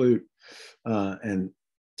Skloot and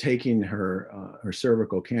taking her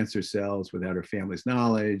cervical cancer cells without her family's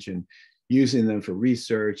knowledge and using them for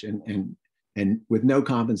research and with no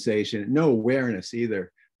compensation, no awareness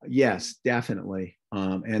either. Yes, definitely.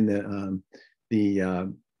 And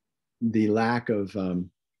the lack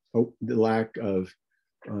of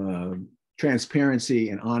transparency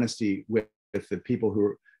and honesty with the people who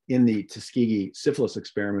are in the Tuskegee syphilis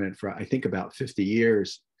experiment for, I think, about 50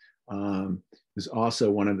 years was also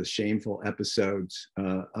one of the shameful episodes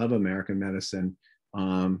of American medicine.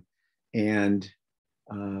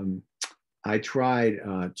 I tried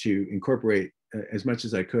to incorporate as much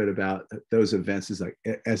as I could about those events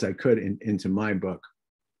as I could into my book.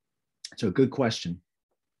 So good question.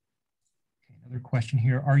 Another question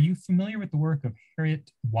here. Are you familiar with the work of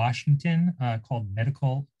Harriet Washington called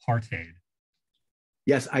Medical Apartheid?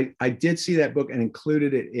 Yes, I did see that book and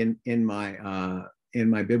included it in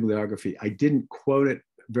my bibliography. I didn't quote it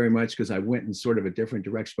very much because I went in sort of a different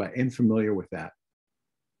direction, but I am familiar with that.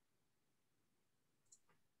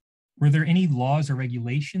 Were there any laws or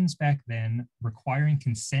regulations back then requiring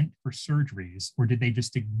consent for surgeries, or did they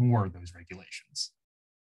just ignore those regulations?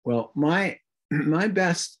 Well, my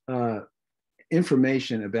best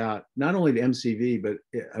information about not only the MCV, but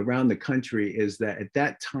around the country is that at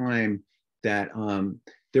that time that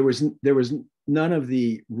there was none of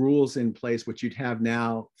the rules in place, which you'd have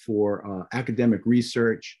now for academic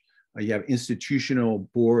research. You have institutional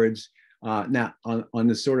boards. Now on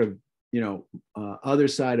the sort of other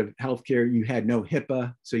side of healthcare, you had no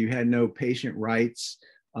HIPAA, so you had no patient rights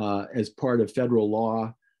as part of federal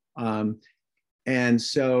law. And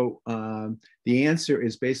so the answer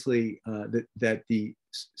is basically that the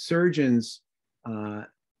surgeons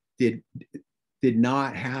did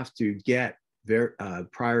not have to get their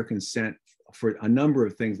prior consent for a number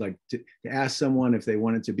of things, like to ask someone if they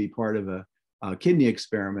wanted to be part of a kidney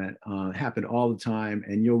experiment happened all the time.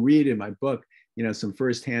 And you'll read in my book, some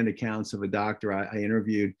firsthand accounts of a doctor I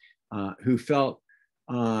interviewed who felt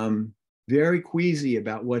very queasy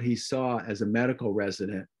about what he saw as a medical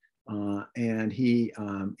resident. And he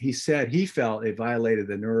said he felt it violated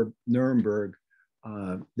the Nuremberg,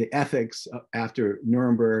 the ethics after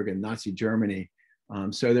Nuremberg and Nazi Germany.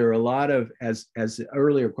 So there are a lot of, as the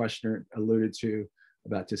earlier questioner alluded to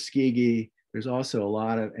about Tuskegee, there's also a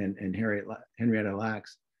lot of, and Henrietta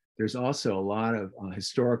Lacks, there's also a lot of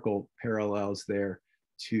historical parallels there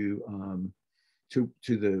to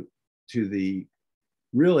the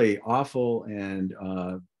really awful and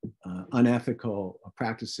unethical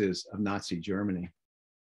practices of Nazi Germany.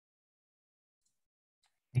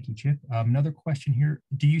 Thank you, Chip. Another question here.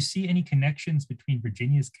 Do you see any connections between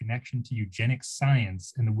Virginia's connection to eugenics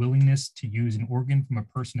science and the willingness to use an organ from a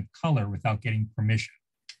person of color without getting permission?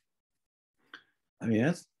 I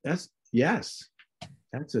mean, yes.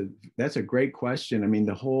 That's a great question. I mean,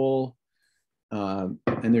 the whole, and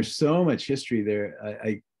there's so much history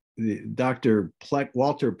there. Dr.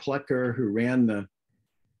 Walter Plecker, who ran the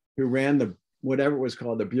whatever it was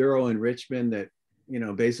called, the Bureau in Richmond, that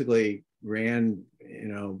basically ran,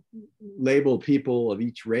 labeled people of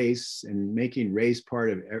each race and making race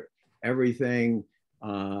part of everything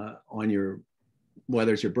on your,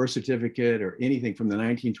 whether it's your birth certificate or anything from the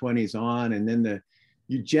 1920s on. And then the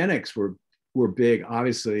eugenics were big,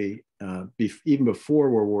 obviously, even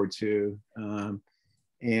before World War II,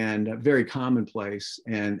 and very commonplace.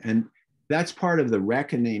 And that's part of the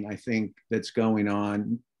reckoning, I think, that's going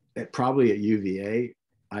on probably at UVA,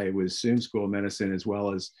 I would assume, School of Medicine, as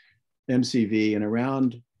well as MCV and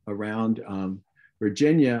around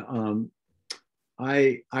Virginia.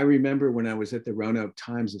 I remember when I was at the Roanoke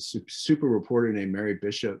Times, a super reporter named Mary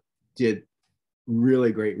Bishop did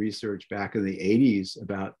really great research back in the 80s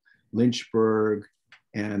about Lynchburg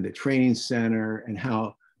and the training center and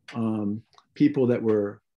how people that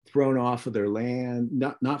were thrown off of their land,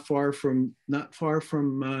 not far from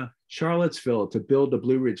Charlottesville, to build the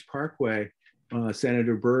Blue Ridge Parkway.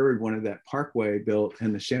 Senator Byrd wanted that parkway built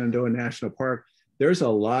in the Shenandoah National Park. There's a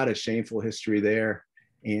lot of shameful history there.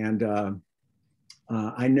 And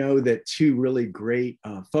I know that two really great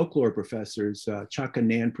folklore professors, Chuck and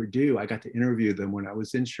Nan Purdue, I got to interview them when I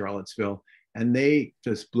was in Charlottesville, and they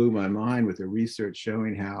just blew my mind with their research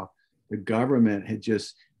showing how the government had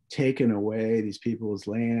just taken away these people's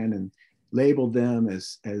land and labeled them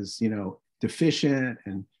as deficient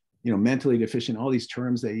and mentally deficient, all these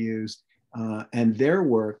terms they used. And their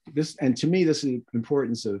work, and to me, this is the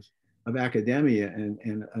importance of academia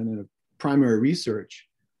and primary research,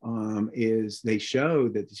 is they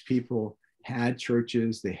showed that these people had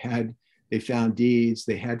churches, they found deeds,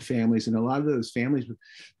 they had families, and a lot of those families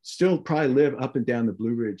still probably live up and down the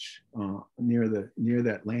Blue Ridge near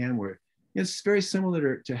that land where It's very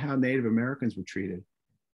similar to how Native Americans were treated.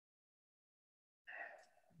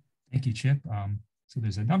 Thank you, Chip. So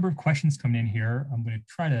there's a number of questions coming in here. I'm going to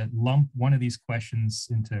try to lump one of these questions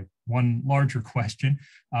into one larger question.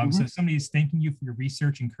 So somebody is thanking you for your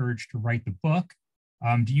research and courage to write the book.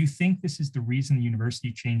 Do you think this is the reason the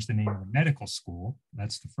university changed the name of the medical school?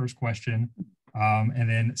 That's the first question. And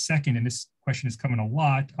then second, and this question is coming a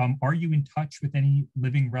lot, are you in touch with any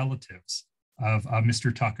living relatives of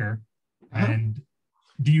Mr. Tucker? And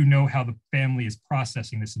do you know how the family is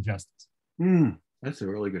processing this injustice? That's a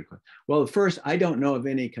really good question. Well, first, I don't know of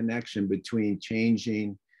any connection between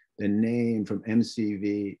changing the name from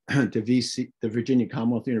MCV to VC, the Virginia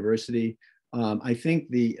Commonwealth University. I think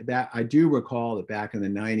that I do recall that back in the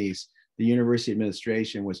 90s, the university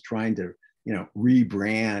administration was trying to,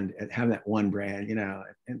 rebrand and have that one brand,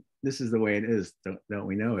 and this is the way it is, don't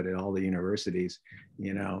we know it at all the universities,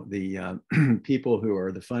 the people who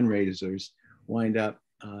are the fundraisers wind up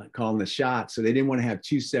calling the shots. So they didn't want to have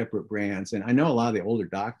two separate brands. And I know a lot of the older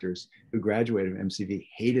doctors who graduated from MCV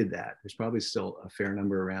hated that. There's probably still a fair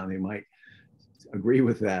number around who might agree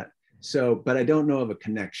with that. So, but I don't know of a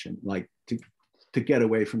connection, like to get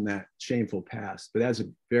away from that shameful past. But that's a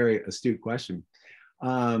very astute question.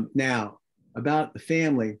 Now, about the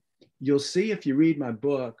family, you'll see if you read my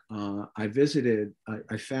book, I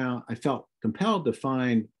felt compelled to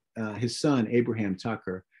find his son, Abraham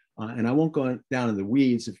Tucker. And I won't go down in the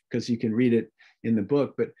weeds because you can read it in the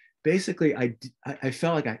book. But basically, I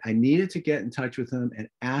felt like I needed to get in touch with him and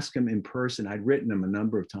ask him in person. I'd written him a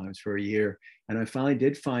number of times for a year, and I finally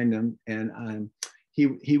did find him. And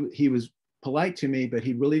he was polite to me, but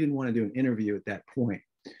he really didn't want to do an interview at that point.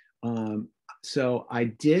 So I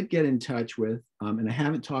did get in touch with, and I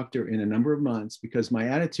haven't talked to her in a number of months because my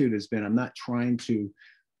attitude has been I'm not trying to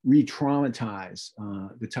re-traumatize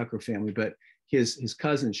the Tucker family, but his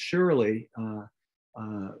cousin Shirley,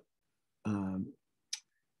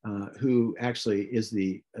 who actually is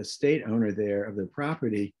the estate owner there of the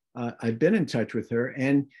property, I've been in touch with her,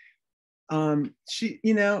 and she,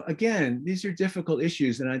 again, these are difficult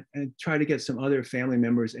issues, and I try to get some other family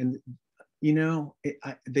members, and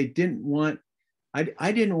they didn't want.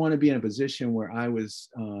 I didn't want to be in a position where I was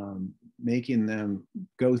making them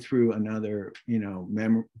go through another,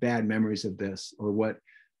 bad memories of this, or what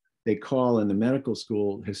they call in the medical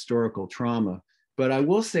school historical trauma. But I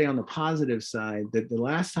will say on the positive side that the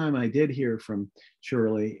last time I did hear from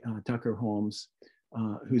Shirley Tucker Holmes,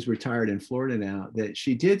 who's retired in Florida now, that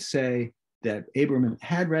she did say that Abraham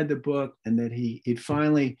had read the book and that he'd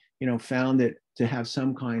finally, found it to have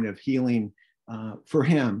some kind of healing for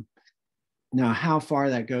him. Now, how far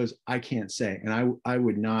that goes, I can't say. And I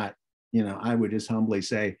would not, I would just humbly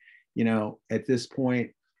say, at this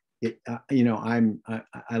point,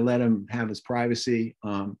 I let him have his privacy.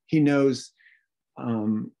 He knows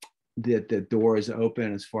that the door is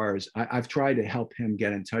open as far as I've tried to help him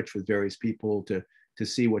get in touch with various people to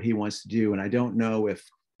see what he wants to do. And I don't know if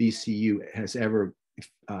VCU has ever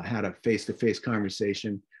had a face-to-face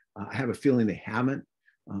conversation. I have a feeling they haven't,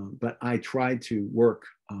 but I tried to work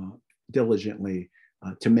diligently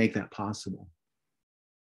to make that possible.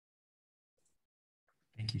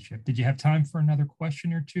 Thank you, Chip. Did you have time for another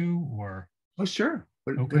question or two, or? Oh, sure.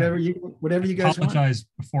 Okay. Whatever you guys apologize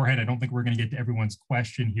want. Beforehand. I don't think we're going to get to everyone's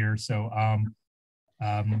question here. So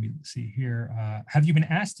let me see here. Have you been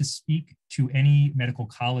asked to speak to any medical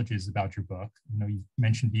colleges about your book? You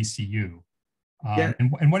mentioned VCU. Yeah.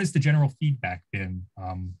 And what has the general feedback been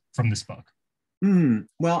from this book?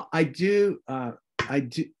 Well, I do.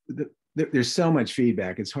 There's so much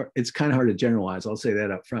feedback. It's kind of hard to generalize. I'll say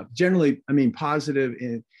that up front. Generally, I mean, positive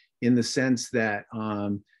in the sense that,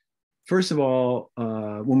 first of all,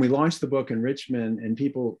 when we launched the book in Richmond and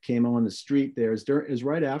people came on the street there, it was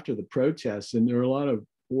right after the protests, and there were a lot of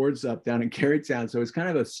boards up down in Carytown. So it's kind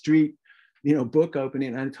of a street, book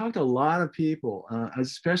opening. And I talked to a lot of people,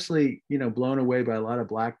 especially, blown away by a lot of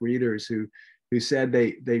Black readers who said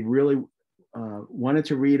they really wanted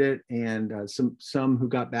to read it, and some who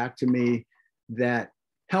got back to me that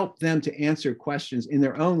helped them to answer questions in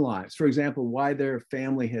their own lives. For example, why their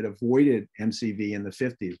family had avoided MCV in the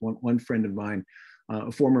 50s. One friend of mine,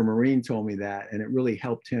 a former Marine, told me that, and it really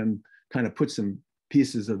helped him kind of put some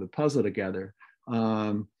pieces of the puzzle together.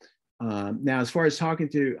 Now, as far as talking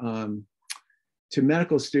to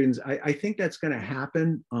medical students, I think that's going to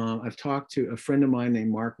happen. I've talked to a friend of mine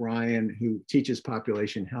named Mark Ryan, who teaches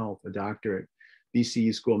population health, a doctor at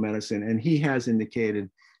VCU School of Medicine, and he has indicated,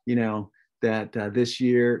 that this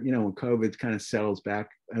year, when COVID kind of settles back,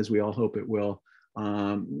 as we all hope it will,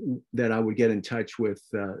 that I would get in touch with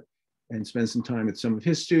and spend some time with some of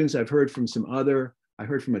his students. I've heard from some other I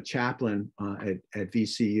heard from a chaplain at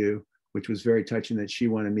VCU, which was very touching, that she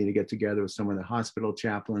wanted me to get together with some of the hospital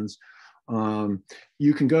chaplains.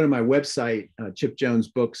 You can go to my website,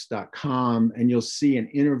 chipjonesbooks.com, and you'll see an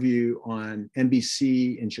interview on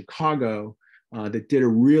NBC in Chicago that did a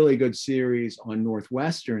really good series on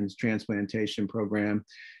Northwestern's transplantation program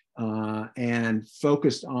and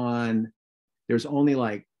focused on, there's only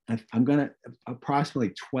like,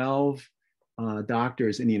 approximately 12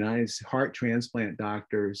 doctors in the United States, heart transplant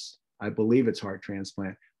doctors, I believe it's heart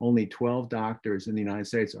transplant, only 12 doctors in the United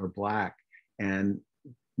States are Black, and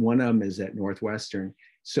one of them is at Northwestern.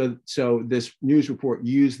 So this news report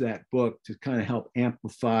used that book to kind of help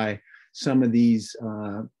amplify some of these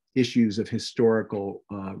issues of historical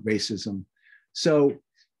racism. So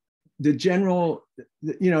the general,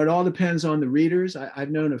 it all depends on the readers.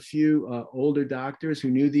 I've known a few older doctors who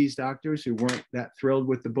knew these doctors who weren't that thrilled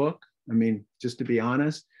with the book. I mean, just to be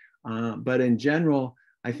honest. But in general,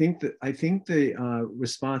 I think the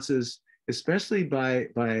responses, especially by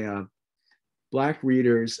Black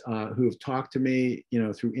readers who have talked to me,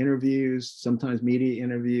 through interviews, sometimes media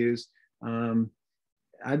interviews.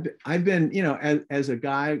 I've been, as a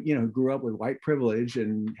guy, who grew up with white privilege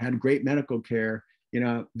and had great medical care,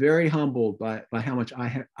 very humbled by how much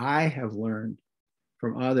I have learned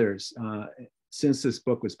from others since this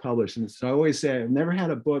book was published. And so I always say I've never had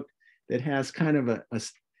a book that has kind of a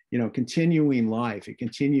continuing life. It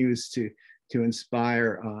continues to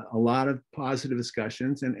inspire a lot of positive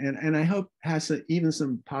discussions, and I hope has even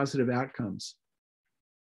some positive outcomes.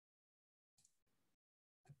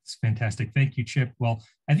 It's fantastic. Thank you, Chip. Well,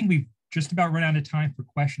 I think we've just about run out of time for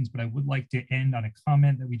questions, but I would like to end on a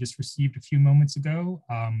comment that we just received a few moments ago.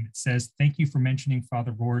 It says, "Thank you for mentioning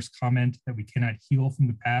Father Rohr's comment that we cannot heal from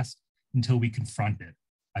the past until we confront it.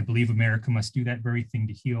 I believe America must do that very thing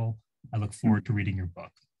to heal. I look forward to reading your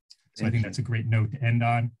book." So I think that's a great note to end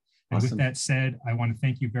on. And awesome. With that said, I want to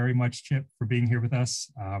thank you very much, Chip, for being here with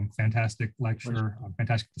us. Fantastic lecture,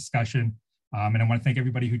 fantastic discussion. And I want to thank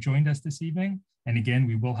everybody who joined us this evening. And again,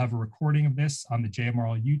 we will have a recording of this on the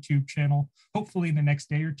JMRL YouTube channel, hopefully in the next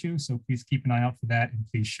day or two. So please keep an eye out for that, and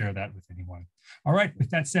please share that with anyone. All right, with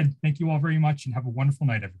that said, thank you all very much and have a wonderful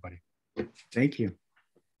night, everybody. Thank you.